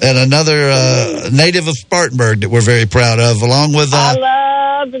hey. And another native of Spartanburg that we're very proud of, along with. I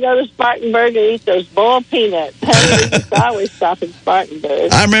love to go to Spartanburg and eat those boiled peanuts. I always stop in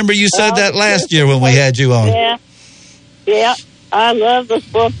Spartanburg. I remember you said that last year when we had you on. Yeah, I love those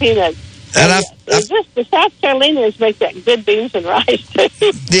boiled peanuts. And the South Carolinians make that good beans and rice too.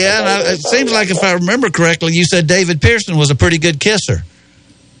 Yeah, and it seems like if I remember correctly, you said David Pearson was a pretty good kisser.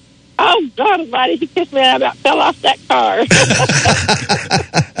 Oh, God almighty, he kissed me and I about fell off that car.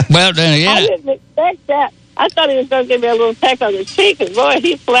 Well, then again, I didn't expect that. I thought he was going to give me a little peck on the cheek, and boy,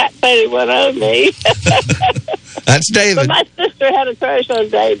 he flat-footed one on me. That's David. But my sister had a crush on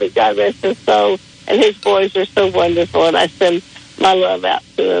David, God rest his soul, and his boys are so wonderful, and I send my love out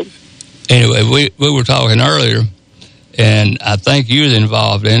to them. Anyway, we were talking earlier, and I think you was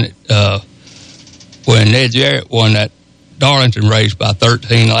involved in it when Ned Jarrett won that Darlington race by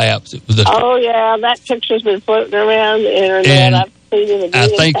 13 laps. It was Oh, yeah, that picture's been floating around the internet. And I've seen it again. I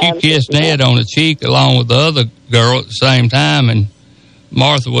think you kissed Ned on the cheek along with the other girl at the same time, and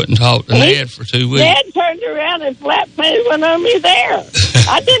Martha wouldn't talk to Ned for 2 weeks. Ned turned around and flat-footed one on me there.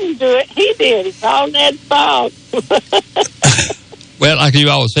 I didn't do it. He did. It's all Ned's fault. Well, like you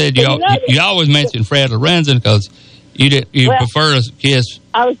always said, you always mention Fred Lorenzen because you prefer to kiss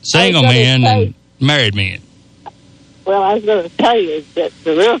single men than married men. Well, I was going to tell you that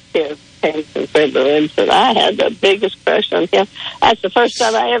the real kiss came from Fred Lorenzen. I had the biggest crush on him. That's the first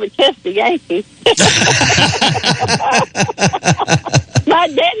time I ever kissed a Yankee. My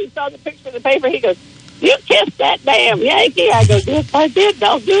daddy saw the picture in the paper. He goes, "You kissed that damn Yankee." I go, "Yes, I did, and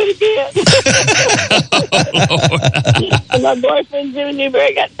I'll do it again." And my boyfriend, Jimmy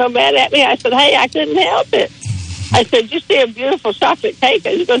Newberry, got so mad at me. I said, "Hey, I couldn't help it." I said, "You see a beautiful chocolate cake,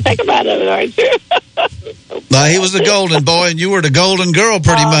 and you're going to take a bite of it, aren't you?" No, he was the golden boy, and you were the golden girl,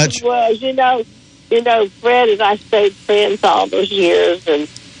 pretty much. He was. You know, Fred and I stayed friends all those years, and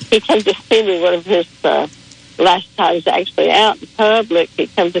he came to see me one of his last times actually out in public. He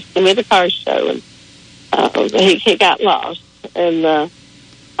came to see me at the car show, and he got lost, and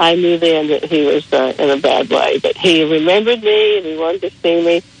I knew then that he was in a bad way. But he remembered me, and he wanted to see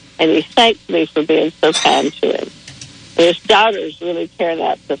me, and he thanked me for being so kind to him. And his daughter's really carrying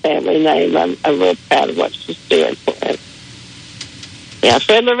out the family name. I'm real proud of what she's doing for him. Yeah,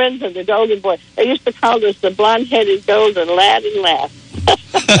 Fred Lorenzen, the golden boy. They used to call us the blonde-headed golden lad and laugh.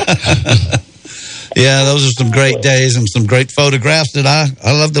 Yeah, those are some great days and some great photographs that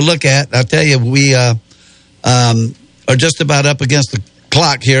I love to look at. I tell you, we are just about up against the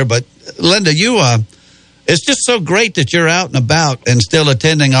clock here, but Linda, it's just so great that you're out and about and still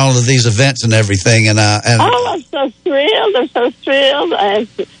attending all of these events and everything. And I'm so thrilled. I'm so thrilled. I have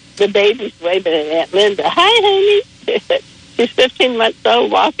the baby's waving at Aunt Linda. Hi, honey. She's 15 months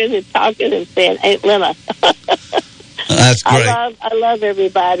old, walking and talking and saying, "Aunt Linda." That's great. I love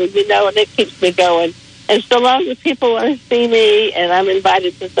everybody, and it keeps me going. And so long as people want to see me and I'm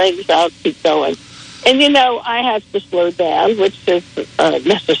invited to things, I'll keep going. And, I have to slow down, which is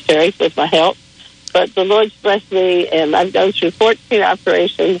necessary with my health. But the Lord's blessed me, and I've gone through 14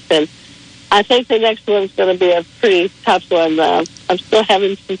 operations, and I think the next one's going to be a pretty tough one. I'm still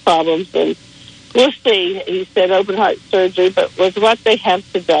having some problems, and we'll see. He said open heart surgery, but with what they have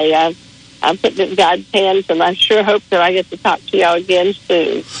today, I'm putting it in God's hands, and I sure hope that I get to talk to y'all again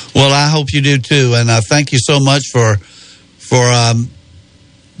soon. Well, I hope you do too, and thank you so much for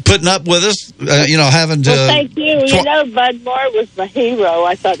putting up with us. Having to. Well, thank you. Bud Moore was my hero.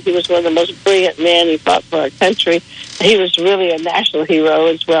 I thought he was one of the most brilliant men. He fought for our country. He was really a national hero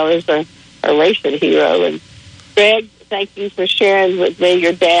as well as a racing hero. And Greg, thank you for sharing with me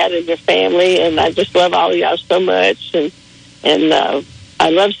your dad and your family, and I just love all of y'all so much. And I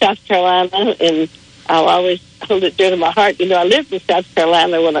love South Carolina, and I'll always hold it dear to my heart. You know, I lived in South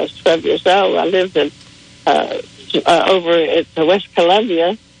Carolina when I was 12 years old. I lived in over at West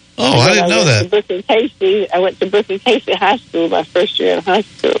Columbia. Oh, I didn't know that. I went to Brook and Casey High School my first year in high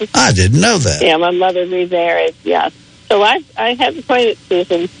school. I didn't know that. Yeah, my mother remarried. Yeah. So I have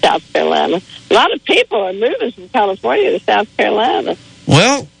acquaintances in South Carolina. A lot of people are moving from California to South Carolina.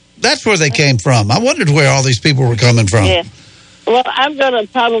 Well, that's where they came from. I wondered where all these people were coming from. Yeah. Well, I'm going to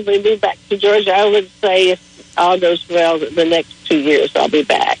probably move back to Georgia. I would say if all goes well, the next 2 years I'll be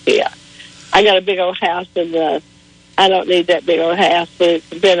back. Yeah. I got a big old house, and I don't need that big old house. It's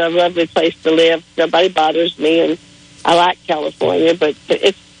been a lovely place to live. Nobody bothers me, and I like California, but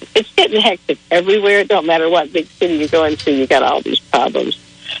it's getting hectic everywhere. It don't matter what big city you're going to, you got all these problems.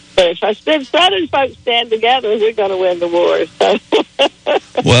 But if Southern folks stand together, we're going to win the war. So.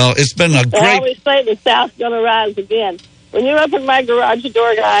 Well, it's been a great... I always say the South's going to rise again. When you open my garage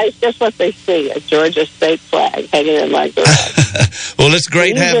door, guys, guess what they see? A Georgia state flag hanging in my garage. Well, it's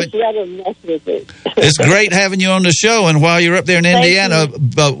great having... Just let them mess with it. It's great having you on the show, and while you're up there in Indiana,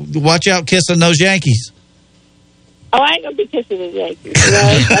 watch out kissing those Yankees. Oh, I ain't going to be kissing the Yankees. You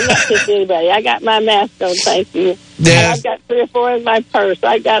know? I'm not kissing anybody. I got my mask on, thank you. Yeah. I've got 3 or 4 in my purse.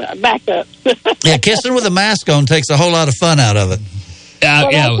 I got a backup. Yeah, kissing with a mask on takes a whole lot of fun out of it.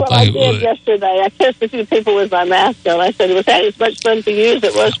 Well, that's what I did yesterday. I kissed a few people with my mask on. I said it was as much fun for you as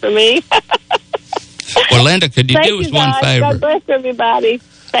it was for me. Well, Linda, could you Thank do us you, one guys. favor? God bless everybody.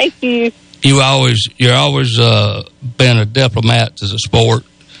 Thank you. You're always been a diplomat to the sport,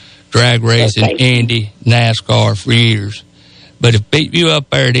 drag racing, Indy, NASCAR for years. But if beat you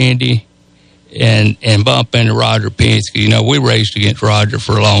up there at Indy and bump into Roger Penske, you know, we raced against Roger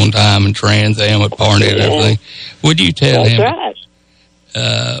for a long time in Trans Am with Parnell and everything. Would you tell him? Right.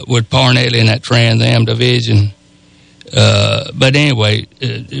 With Parnelli in that Trans Am division. But anyway,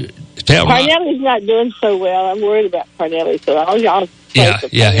 tell Parnelli's not doing so well. I'm worried about Parnelli. So all y'all.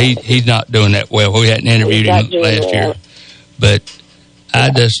 Yeah, he's not doing that well. We hadn't interviewed him last year, but I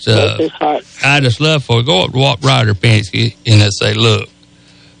just love for go up to Roger Penske and they say, "Look,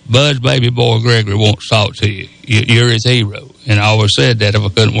 Bud's baby boy Gregory wants to talk to you. You're his hero." And I always said that if I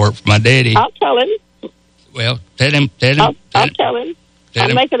couldn't work for my daddy, I'll tell him. Well, tell him. I'll tell him.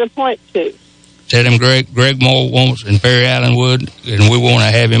 I'm making a point to. Tell him Greg Moore wants in Perry Allen would, and we want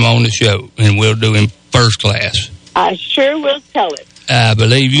to have him on the show, and we'll do him first class. I sure will tell him. I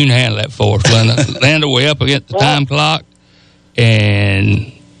believe you can handle that for us, Linda. Linda, we're up against the time clock,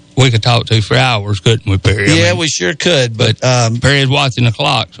 and we could talk to you for hours, couldn't we, Perry? Yeah, we sure could, but Perry's watching the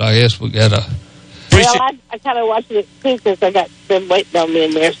clock, so I guess we got to... Well, I kind of watching it too because I got them waiting on me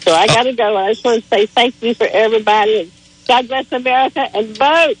in there, so I got to go. I just want to say thank you for everybody, and God bless America, and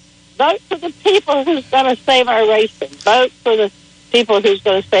vote. Vote for the people who's going to save our racing. Vote for the people who's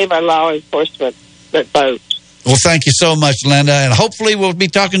going to save our law enforcement that vote. Well, thank you so much, Linda, and hopefully we'll be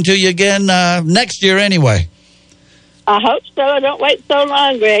talking to you again next year anyway. I hope so. Don't wait so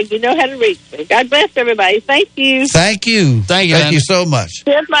long, Greg. You know how to reach me. God bless everybody. Thank you. Thank you. Thank you so much.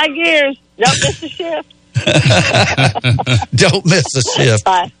 Shift my gears. Don't miss the shift. Don't miss the shift.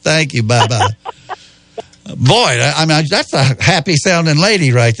 Bye. Thank you. Bye-bye. Boy, I mean, that's a happy-sounding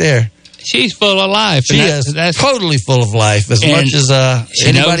lady right there. She's full of life. She is totally full of life, as much as she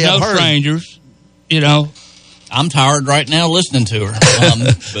anybody knows I've no heard. strangers, you know. I'm tired right now listening to her.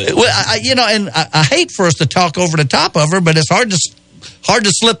 Well, I hate for us to talk over the top of her, but it's hard to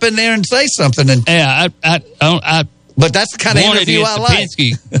slip in there and say something. And yeah, I but that's the kind of interview I like.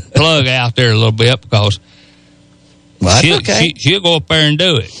 Penske plug out there a little bit because she'll go up there and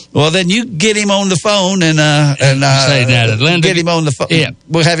do it. Well, then you get him on the phone and say that, Linda, get him on the phone. Yeah,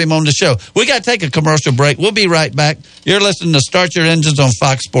 we'll have him on the show. We got to take a commercial break. We'll be right back. You're listening to Start Your Engines on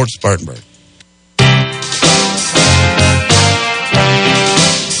Fox Sports Spartanburg.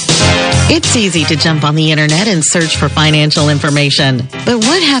 It's easy to jump on the internet and search for financial information. But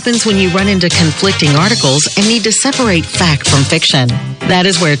what happens when you run into conflicting articles and need to separate fact from fiction? That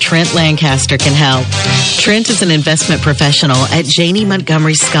is where Trent Lancaster can help. Trent is an investment professional at Janney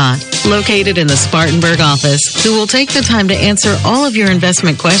Montgomery Scott, located in the Spartanburg office, who will take the time to answer all of your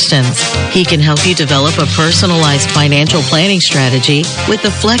investment questions. He can help you develop a personalized financial planning strategy with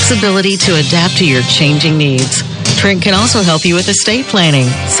the flexibility to adapt to your changing needs. Trent can also help you with estate planning,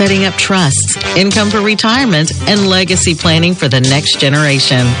 setting up trusts, income for retirement, and legacy planning for the next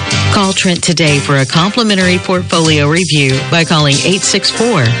generation. Call Trent today for a complimentary portfolio review by calling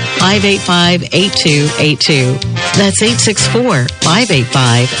 864-585-8282. That's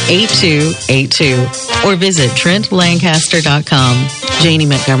 864-585-8282. Or visit TrentLancaster.com. Janney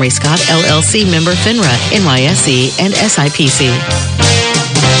Montgomery Scott, LLC, member FINRA, NYSE, and SIPC.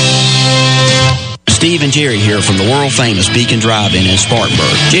 Steve and Jerry here from the world-famous Beacon Drive-In in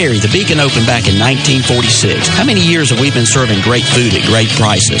Spartanburg. Jerry, the Beacon opened back in 1946. How many years have we been serving great food at great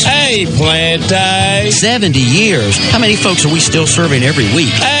prices? Hey, Plante. 70 years. How many folks are we still serving every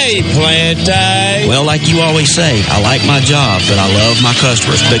week? Hey, Plante. Well, like you always say, I like my job, but I love my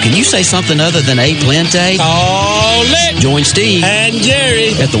customers. But can you say something other than A Plante? Call it. Join Steve and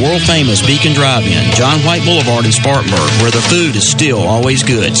Jerry at the world-famous Beacon Drive-In, John White Boulevard in Spartanburg, where the food is still always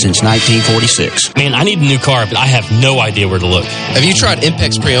good since 1946. Man, I need a new car, but I have no idea where to look. Have you tried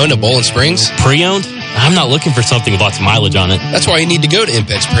Impex Pre-Owned at Bowling Springs? Pre-owned? I'm not looking for something with lots of mileage on it. That's why you need to go to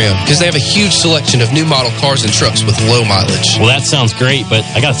Impex Pre-Owned, because they have a huge selection of new model cars and trucks with low mileage. Well, that sounds great, but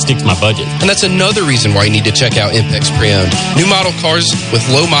I got to stick to my budget. And that's another reason why you need to check out Impex Pre-Owned. New model cars with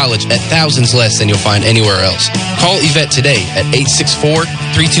low mileage at thousands less than you'll find anywhere else. Call Yvette today at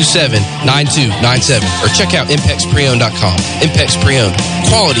 864-327-9297 or check out ImpexPreowned.com. Impex Pre-Owned.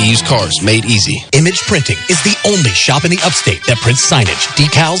 Quality used cars made easy. Image Printing is the only shop in the upstate that prints signage,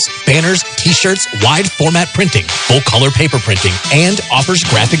 decals, banners, t-shirts, wide format printing, full color paper printing, and offers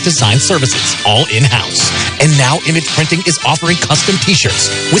graphic design services, all in-house. And now Image Printing is offering custom t-shirts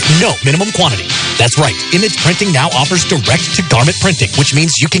with no minimum quantity. That's right. Image Printing now offers direct-to-garment printing, which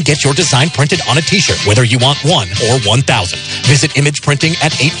means you can get your design printed on a t-shirt, whether you want 1 or 1,000. Visit Image Printing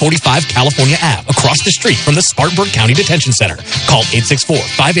at 845 California Ave, across the street from the Spartanburg County Detention Center. Call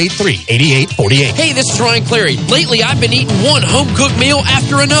 864-583-8848. Hey, this is Ryan Clary. Lately, I've been eating one home-cooked meal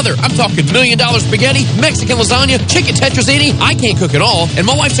after another. I'm talking $1 million spaghetti, Mexican lasagna, chicken tetrazzini. I can't cook at all, and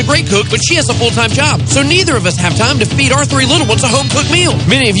my wife's a great cook, but she has a full-time job. So neither of us have time to feed our 3 little ones a home-cooked meal.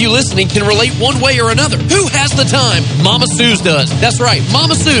 Many of you listening can relate one way or another. Who has the time? Mama Sue's does. That's right.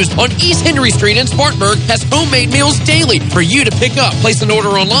 Mama Sue's on East Henry Street in Spartanburg has homemade meals daily for you to pick up. Place an order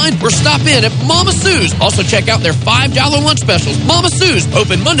online or stop in at Mama Sue's. Also check out their $5 lunch specials. Mama Sue's,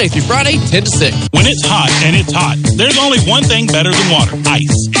 open Monday through Friday, 10 to 6. When it's hot, and it's hot, there's only one thing better than water: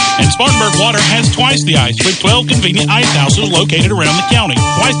 ice. And Spartanburg Water has twice the ice with 12 convenient ice houses located around the county.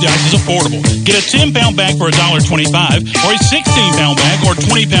 Twice the ice is affordable. Get a 10-pound bag for $1.25 or a 16-pound bag or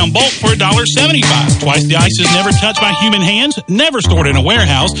 20-pound bulk for $1.75. Twice the ice is never touched by human hands, never stored in a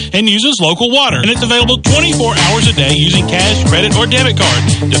warehouse, and uses local water. And it's available 24 hours a day using cash, credit, or debit card.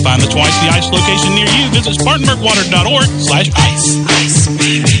 To find the Twice the Ice location near you, visit SpartanburgWater.org/ice. Ice,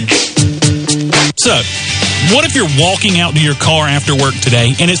 baby. So, what if you're walking out to your car after work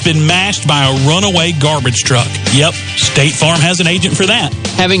today and it's been mashed by a runaway garbage truck? Yep, State Farm has an agent for that.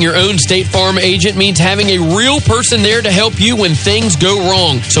 Having your own State Farm agent means having a real person there to help you when things go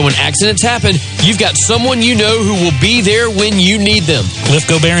wrong. So when accidents happen, you've got someone you know who will be there when you need them. Cliff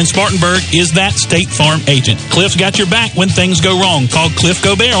Gobert in Spartanburg is that State Farm agent. Cliff's got your back when things go wrong. Call Cliff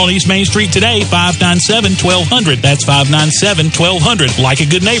Gobert on East Main Street today, 597-1200. That's 597-1200. Like a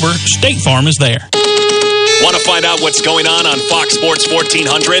good neighbor, State Farm is there. Want to find out what's going on Fox Sports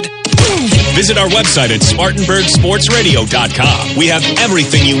 1400? Visit our website at SpartanburgSportsRadio.com. We have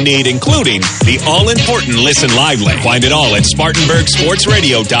everything you need, including the all-important Listen Lively. Find it all at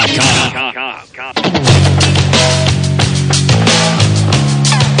SpartanburgSportsRadio.com.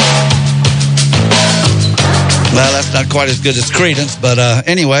 Well, that's not quite as good as Credence, but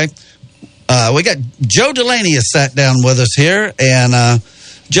anyway, we got Joe Delaney has sat down with us here, and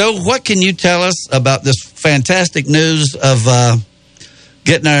Joe, what can you tell us about this fantastic news of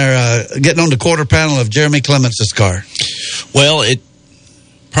getting on the quarter panel of Jeremy Clements' car? Well, it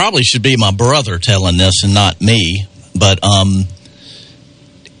probably should be my brother telling this and not me, but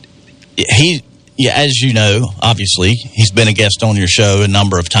as you know, obviously, he's been a guest on your show a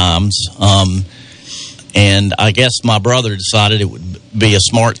number of times, and I guess my brother decided it would be a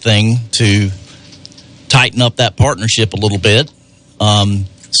smart thing to tighten up that partnership a little bit.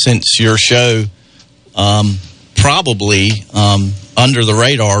 Since your show probably under the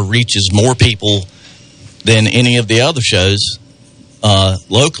radar reaches more people than any of the other shows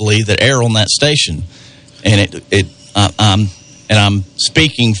locally that air on that station, and I'm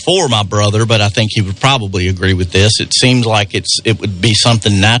speaking for my brother, but I think he would probably agree with this. It seems like it would be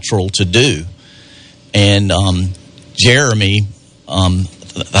something natural to do, and Jeremy,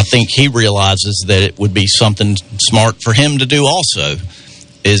 I think he realizes that it would be something smart for him to do also.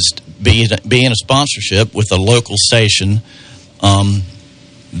 Is being a sponsorship with a local station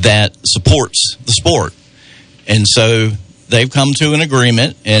that supports the sport. And so they've come to an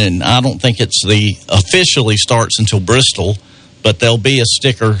agreement, and I don't think it's officially starts until Bristol, but there'll be a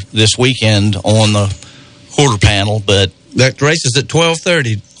sticker this weekend on the quarter panel. But that race is at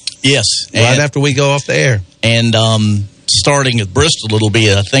 12:30. Yes. Right after we go off the air. And starting at Bristol, it'll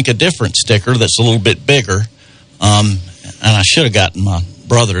be, I think, a different sticker that's a little bit bigger. And I should have gotten my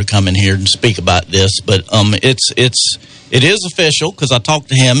brother to come in here and speak about this, but it is official because I talked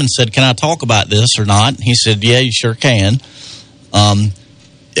to him and said, "Can I talk about this or not?" And he said, "Yeah, you sure can."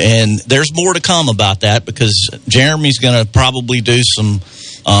 And there's more to come about that because Jeremy's going to probably do some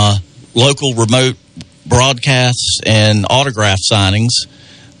local remote broadcasts and autograph signings,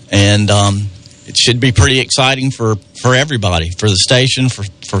 and it should be pretty exciting for everybody, for the station,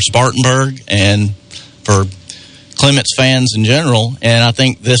 for Spartanburg, and for Clements fans in general. And I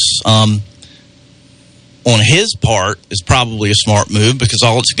think this, on his part, is probably a smart move because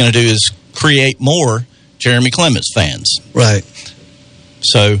all it's going to do is create more Jeremy Clements fans. Right.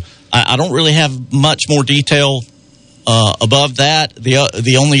 So I don't really have much more detail above that.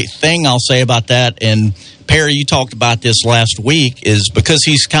 The only thing I'll say about that, and Perry, you talked about this last week, is because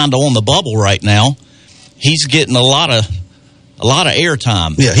he's kind of on the bubble right now, he's getting a lot of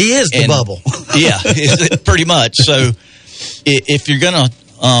airtime. Yeah, he is the bubble. Yeah, pretty much. So if you're going to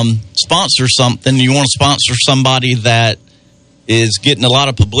sponsor something, you want to sponsor somebody that is getting a lot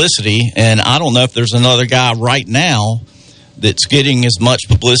of publicity, and I don't know if there's another guy right now that's getting as much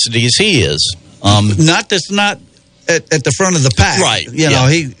publicity as he is. Not that's not at the front of the pack, right? You know,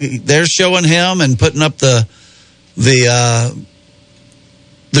 they're showing him and putting up the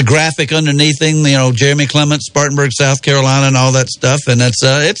graphic underneath him. You know, Jeremy Clements, Spartanburg, South Carolina, and all that stuff, and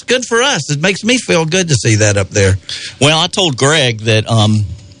it's good for us. It makes me feel good to see that up there. Well, I told Greg that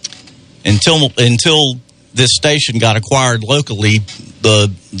until this station got acquired locally,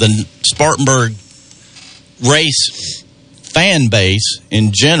 the Spartanburg race fan base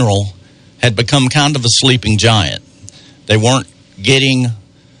in general had become kind of a sleeping giant. They weren't getting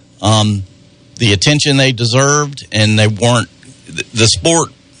the attention they deserved, and they weren't. The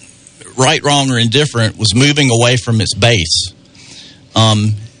sport, right, wrong, or indifferent, was moving away from its base,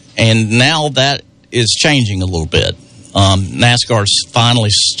 and now that is changing a little bit. NASCAR's finally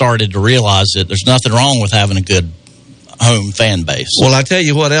started to realize that there's nothing wrong with having a good home fan base. Well, I tell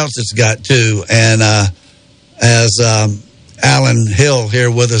you what else it's got too, and as Alan Hill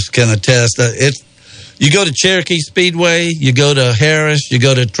here with us can attest, you go to Cherokee Speedway, you go to Harris, you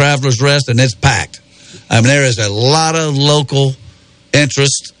go to Travelers Rest, and it's packed. I mean, there is a lot of local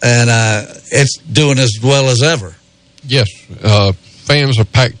interest, and it's doing as well as ever. Yes, fans are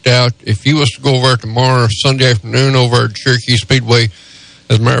packed out. If you was to go over tomorrow, Sunday afternoon, over at Cherokee Speedway,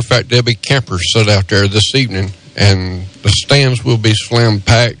 as a matter of fact, there'll be campers set out there this evening, and the stands will be slam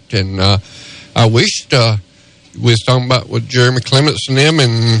packed. And I wished we was talking about with Jeremy Clements and them,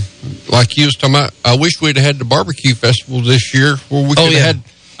 and like you was talking about, I wish we'd had the barbecue festival this year where we could have had.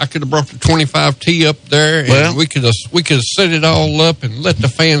 I could have brought the 25T up there, and we could have set it all up and let the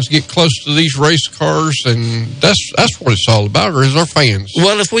fans get close to these race cars, and that's what it's all about, is our fans.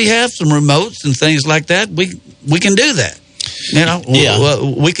 Well, if we have some remotes and things like that, we can do that. You know,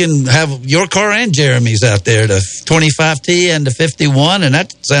 we can have your car and Jeremy's out there, the 25T and the 51, and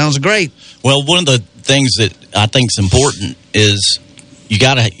that sounds great. Well, one of the things that I think is important is you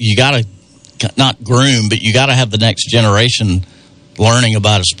gotta not groom, but you gotta have the next generation learning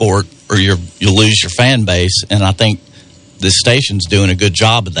about a sport, or you'll lose your fan base. And I think this station's doing a good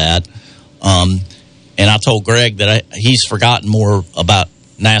job of that. And I told Greg that he's forgotten more about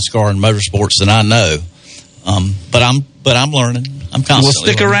NASCAR and motorsports than I know. But I'm learning. I'm constantly. Well,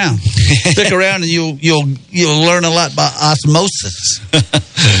 stick learning. around. Stick around, and you'll learn a lot by osmosis.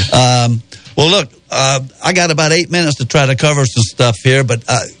 Well, look, I got about 8 minutes to try to cover some stuff here, but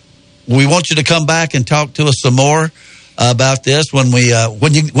we want you to come back and talk to us some more about this when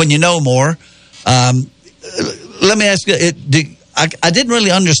you know more. Let me ask you, I didn't really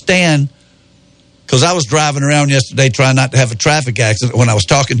understand, because I was driving around yesterday trying not to have a traffic accident when I was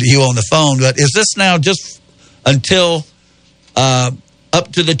talking to you on the phone. But is this now just until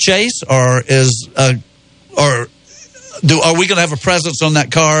up to the chase, or are we going to have a presence on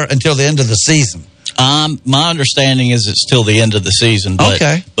that car until the end of the season? My understanding is it's till the end of the season. But,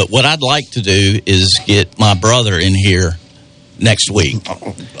 okay. But what I'd like to do is get my brother in here next week.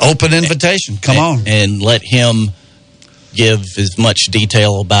 Open invitation. Come on. And let him give as much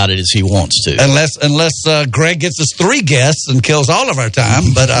detail about it as he wants to. Unless Greg gets us 3 guests and kills all of our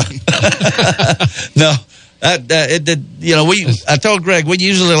time. But no. I told Greg we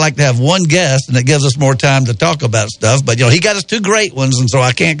usually like to have 1 guest, and it gives us more time to talk about stuff. But he got us 2 great ones, and so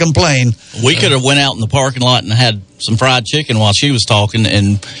I can't complain. We could have went out in the parking lot and had some fried chicken while she was talking,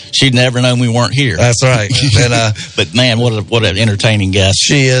 and she'd never known we weren't here. That's right. And, but man, what an entertaining guest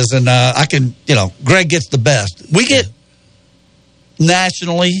she is, and I can, Greg gets the best. We get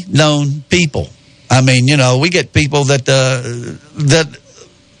nationally known people. I mean, we get people that the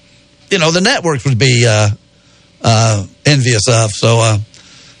networks would be envious of. So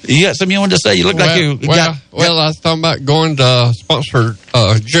You got something you wanted to say? You look like you got... Well, I was talking about going to sponsor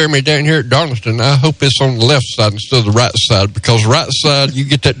Jeremy down here at Darlington. I hope it's on the left side instead of the right side, because right side, you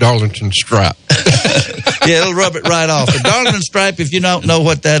get that Darlington stripe. Yeah, it'll rub it right off. The Darlington stripe, if you don't know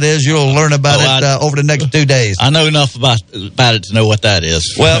what that is, you'll learn about it over the next 2 days. I know enough about it to know what that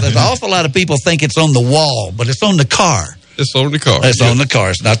is. Well, there's an awful lot of people think it's on the wall, but it's on the car. It's on the car. It's on the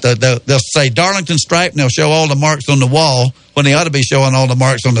car. It's not they'll say Darlington stripe, and they'll show all the marks on the wall when they ought to be showing all the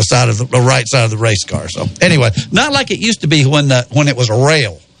marks on the side of the right side of the race car. So anyway, not like it used to be when it was a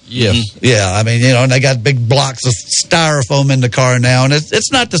rail. Yes. Yeah, I mean, and they got big blocks of styrofoam in the car now, and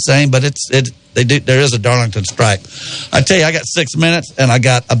it's not the same, but there is a Darlington stripe. I tell you, I got 6 minutes, and I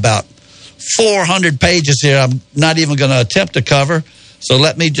got about 400 pages here. I'm not even going to attempt to cover. So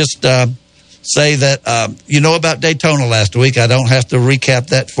let me just say that you know about Daytona last week. I don't have to recap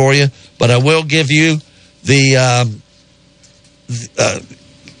that for you, but I will give you the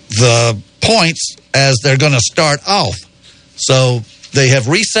points as they're going to start off. So they have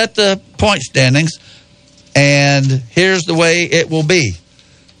reset the point standings, and here's the way it will be.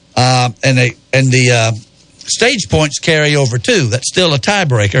 And the stage points carry over too. That's still a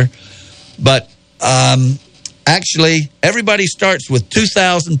tiebreaker, but actually everybody starts with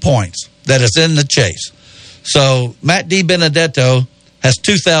 2,000 points that is in the chase. So Matt DiBenedetto has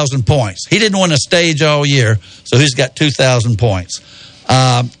 2,000 points. He didn't win a stage all year, so he's got 2,000 points.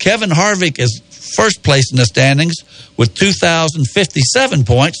 Kevin Harvick is first place in the standings with 2,057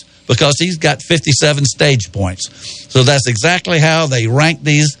 points because he's got 57 stage points. So that's exactly how they rank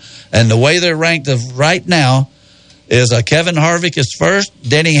these. And the way they're ranked right now is Kevin Harvick is first.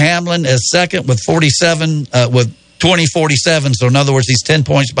 Denny Hamlin is second with 2047. So in other words, he's 10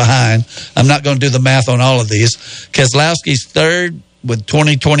 points behind. I'm not going to do the math on all of these. Keselowski's third with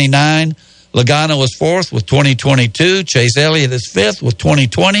 2029. Logano is fourth with 2022. Chase Elliott is fifth with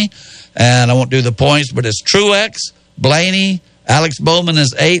 2020. And I won't do the points, but it's Truex, Blaney, Alex Bowman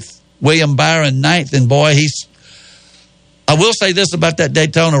is eighth, William Byron ninth. And boy, I will say this about that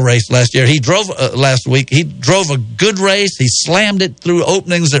Daytona race last year. He drove last week. He drove a good race. He slammed it through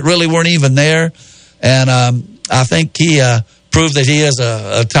openings that really weren't even there. And I think he proved that he is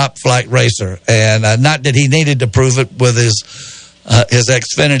a top flight racer. And not that he needed to prove it with his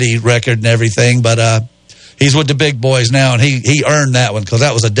Xfinity record and everything, but he's with the big boys now, and he earned that one because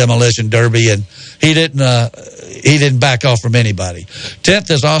that was a demolition derby, and he didn't back off from anybody. 10th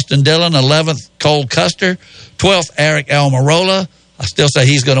is Austin Dillon, 11th Cole Custer, 12th Eric Almirola. I still say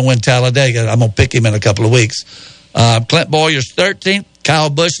he's going to win Talladega. I'm going to pick him in a couple of weeks. Clint Bowyer's 13th.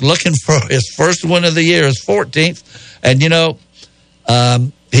 Kyle Busch looking for his first win of the year is 14th, and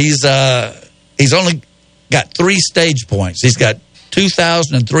he's only got 3 stage points. He's got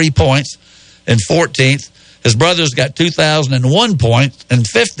 2,003 points in 14th. His brother's got 2,001 points in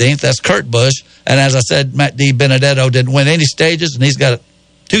 15th. That's Kurt Busch. And as I said, Matt DiBenedetto didn't win any stages, and he's got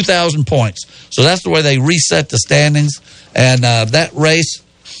 2,000 points. So that's the way they reset the standings. And that race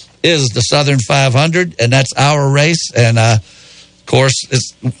is the Southern 500, and that's our race. And, of course,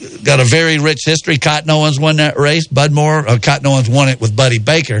 it's got a very rich history. Cotton Owens won that race. Cotton Owens won it with Buddy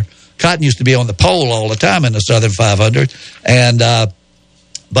Baker. Cotton used to be on the pole all the time in the Southern 500. And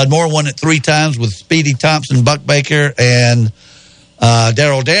Bud Moore won it 3 times with Speedy Thompson, Buck Baker, and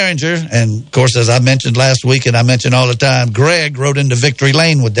Darrell Derringer. And, of course, as I mentioned last week and I mention all the time, Greg rode into victory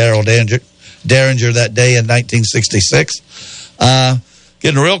lane with Darrell Derringer that day in 1966.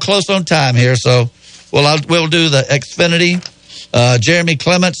 Getting real close on time here, so we'll do the Xfinity. Jeremy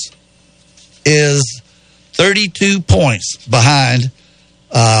Clements is 32 points behind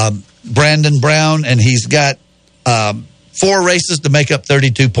Brandon Brown, and he's got 4 races to make up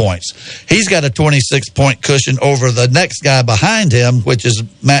 32 points. He's got a 26-point cushion over the next guy behind him, which is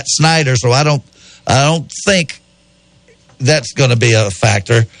Matt Snyder. So I don't think that's going to be a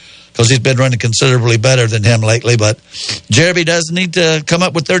factor because he's been running considerably better than him lately. But Jeremy does need to come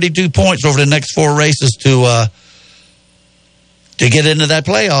up with 32 points over the next 4 races to get into that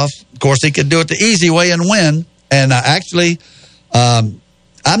playoffs. Of course, he could do it the easy way and win. And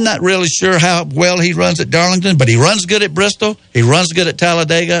I'm not really sure how well he runs at Darlington, but he runs good at Bristol, he runs good at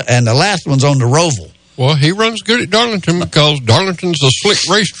Talladega, and the last one's on the Roval. Well, he runs good at Darlington because Darlington's a slick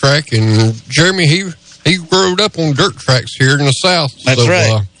racetrack, and Jeremy, he grew up on dirt tracks here in the South. That's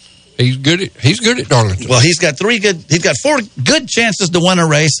right. He's good at Darlington. Well, he's got 4 good chances to win a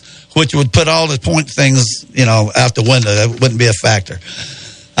race, which would put all the point things, out the window. That wouldn't be a factor.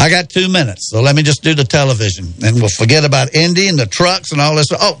 I got 2 minutes, so let me just do the television, and we'll forget about Indy and the trucks and all this.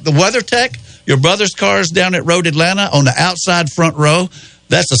 Oh, the WeatherTech, your brother's car's down at Road Atlanta on the outside front row.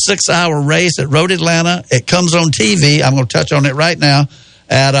 That's a 6-hour race at Road Atlanta. It comes on TV. I'm going to touch on it right now,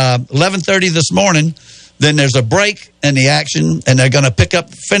 at 11:30 this morning. Then there's a break in the action, and they're going to pick up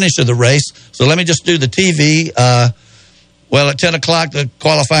the finish of the race. So let me just do the TV. Well, at 10 o'clock, the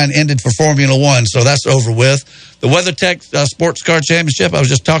qualifying ended for Formula One, so that's over with. The WeatherTech Sports Car Championship I was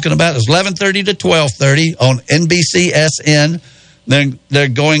just talking about is 11:30 to 12:30 on NBCSN. Then they're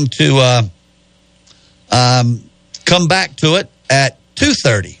going to come back to it at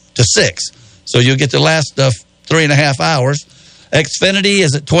 2:30 to 6. So you'll get the last 3.5 hours. Xfinity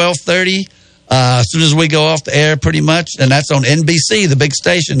is at 12:30. As soon as we go off the air, pretty much, and that's on NBC, the big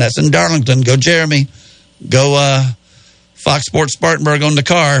station. That's in Darlington. Go Jeremy. Go Fox Sports Spartanburg on the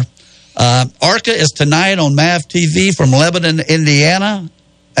car. ARCA is tonight on MAV TV from Lebanon, Indiana.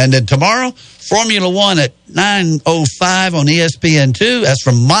 And then tomorrow, Formula One at 9:05 on ESPN2. That's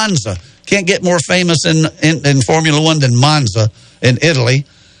from Monza. Can't get more famous in Formula One than Monza in Italy.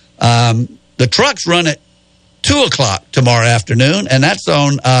 The trucks run at 2 o'clock tomorrow afternoon, and that's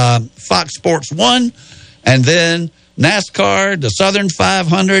on Fox Sports 1. And then NASCAR, the Southern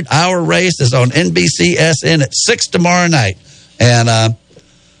 500 hour race is on NBCSN at 6 tomorrow night. And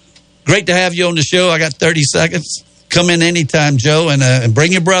great to have you on the show. I got 30 seconds. Come in anytime, Joe, and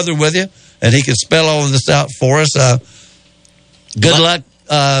bring your brother with you, and he can spell all of this out for us. Good luck.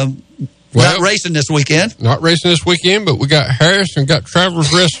 Not racing this weekend. Not racing this weekend, but we got Harris and got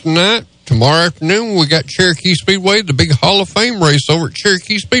Travelers Rest tonight. Tomorrow afternoon, we got Cherokee Speedway, the big Hall of Fame race over at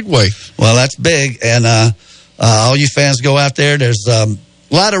Cherokee Speedway. Well, that's big, and all you fans go out there. There's a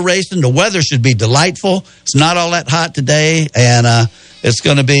lot of racing. The weather should be delightful. It's not all that hot today, and it's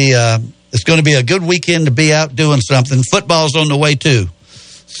going to be a good weekend to be out doing something. Football's on the way too,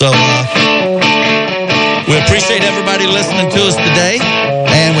 so we appreciate everybody listening to us today.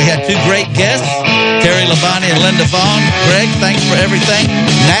 And we had two great guests, Terry Labonte and Linda Vaughn. Greg, thanks for everything.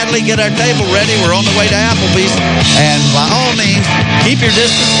 Natalie, get our table ready. We're on the way to Applebee's. And by all means, keep your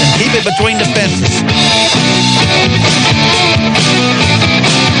distance and keep it between the fences.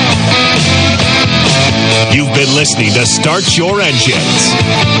 You've been listening to Start Your Engines.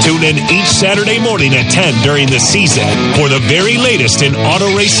 Tune in each Saturday morning at 10 during the season for the very latest in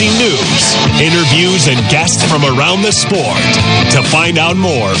auto racing news, interviews, and guests from around the sport. To find out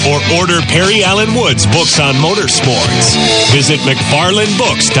more or order Perry Allen Wood's books on motorsports, visit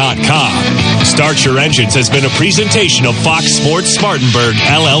McFarlandBooks.com. Start Your Engines has been a presentation of Fox Sports Spartanburg,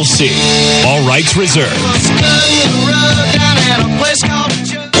 LLC. All rights reserved.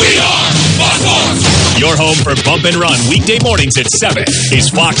 We are Fox Sports! Your home for Bump and Run weekday mornings at 7 is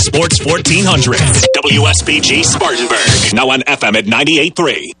Fox Sports 1400. WSBG Spartanburg. Now on FM at 98.3.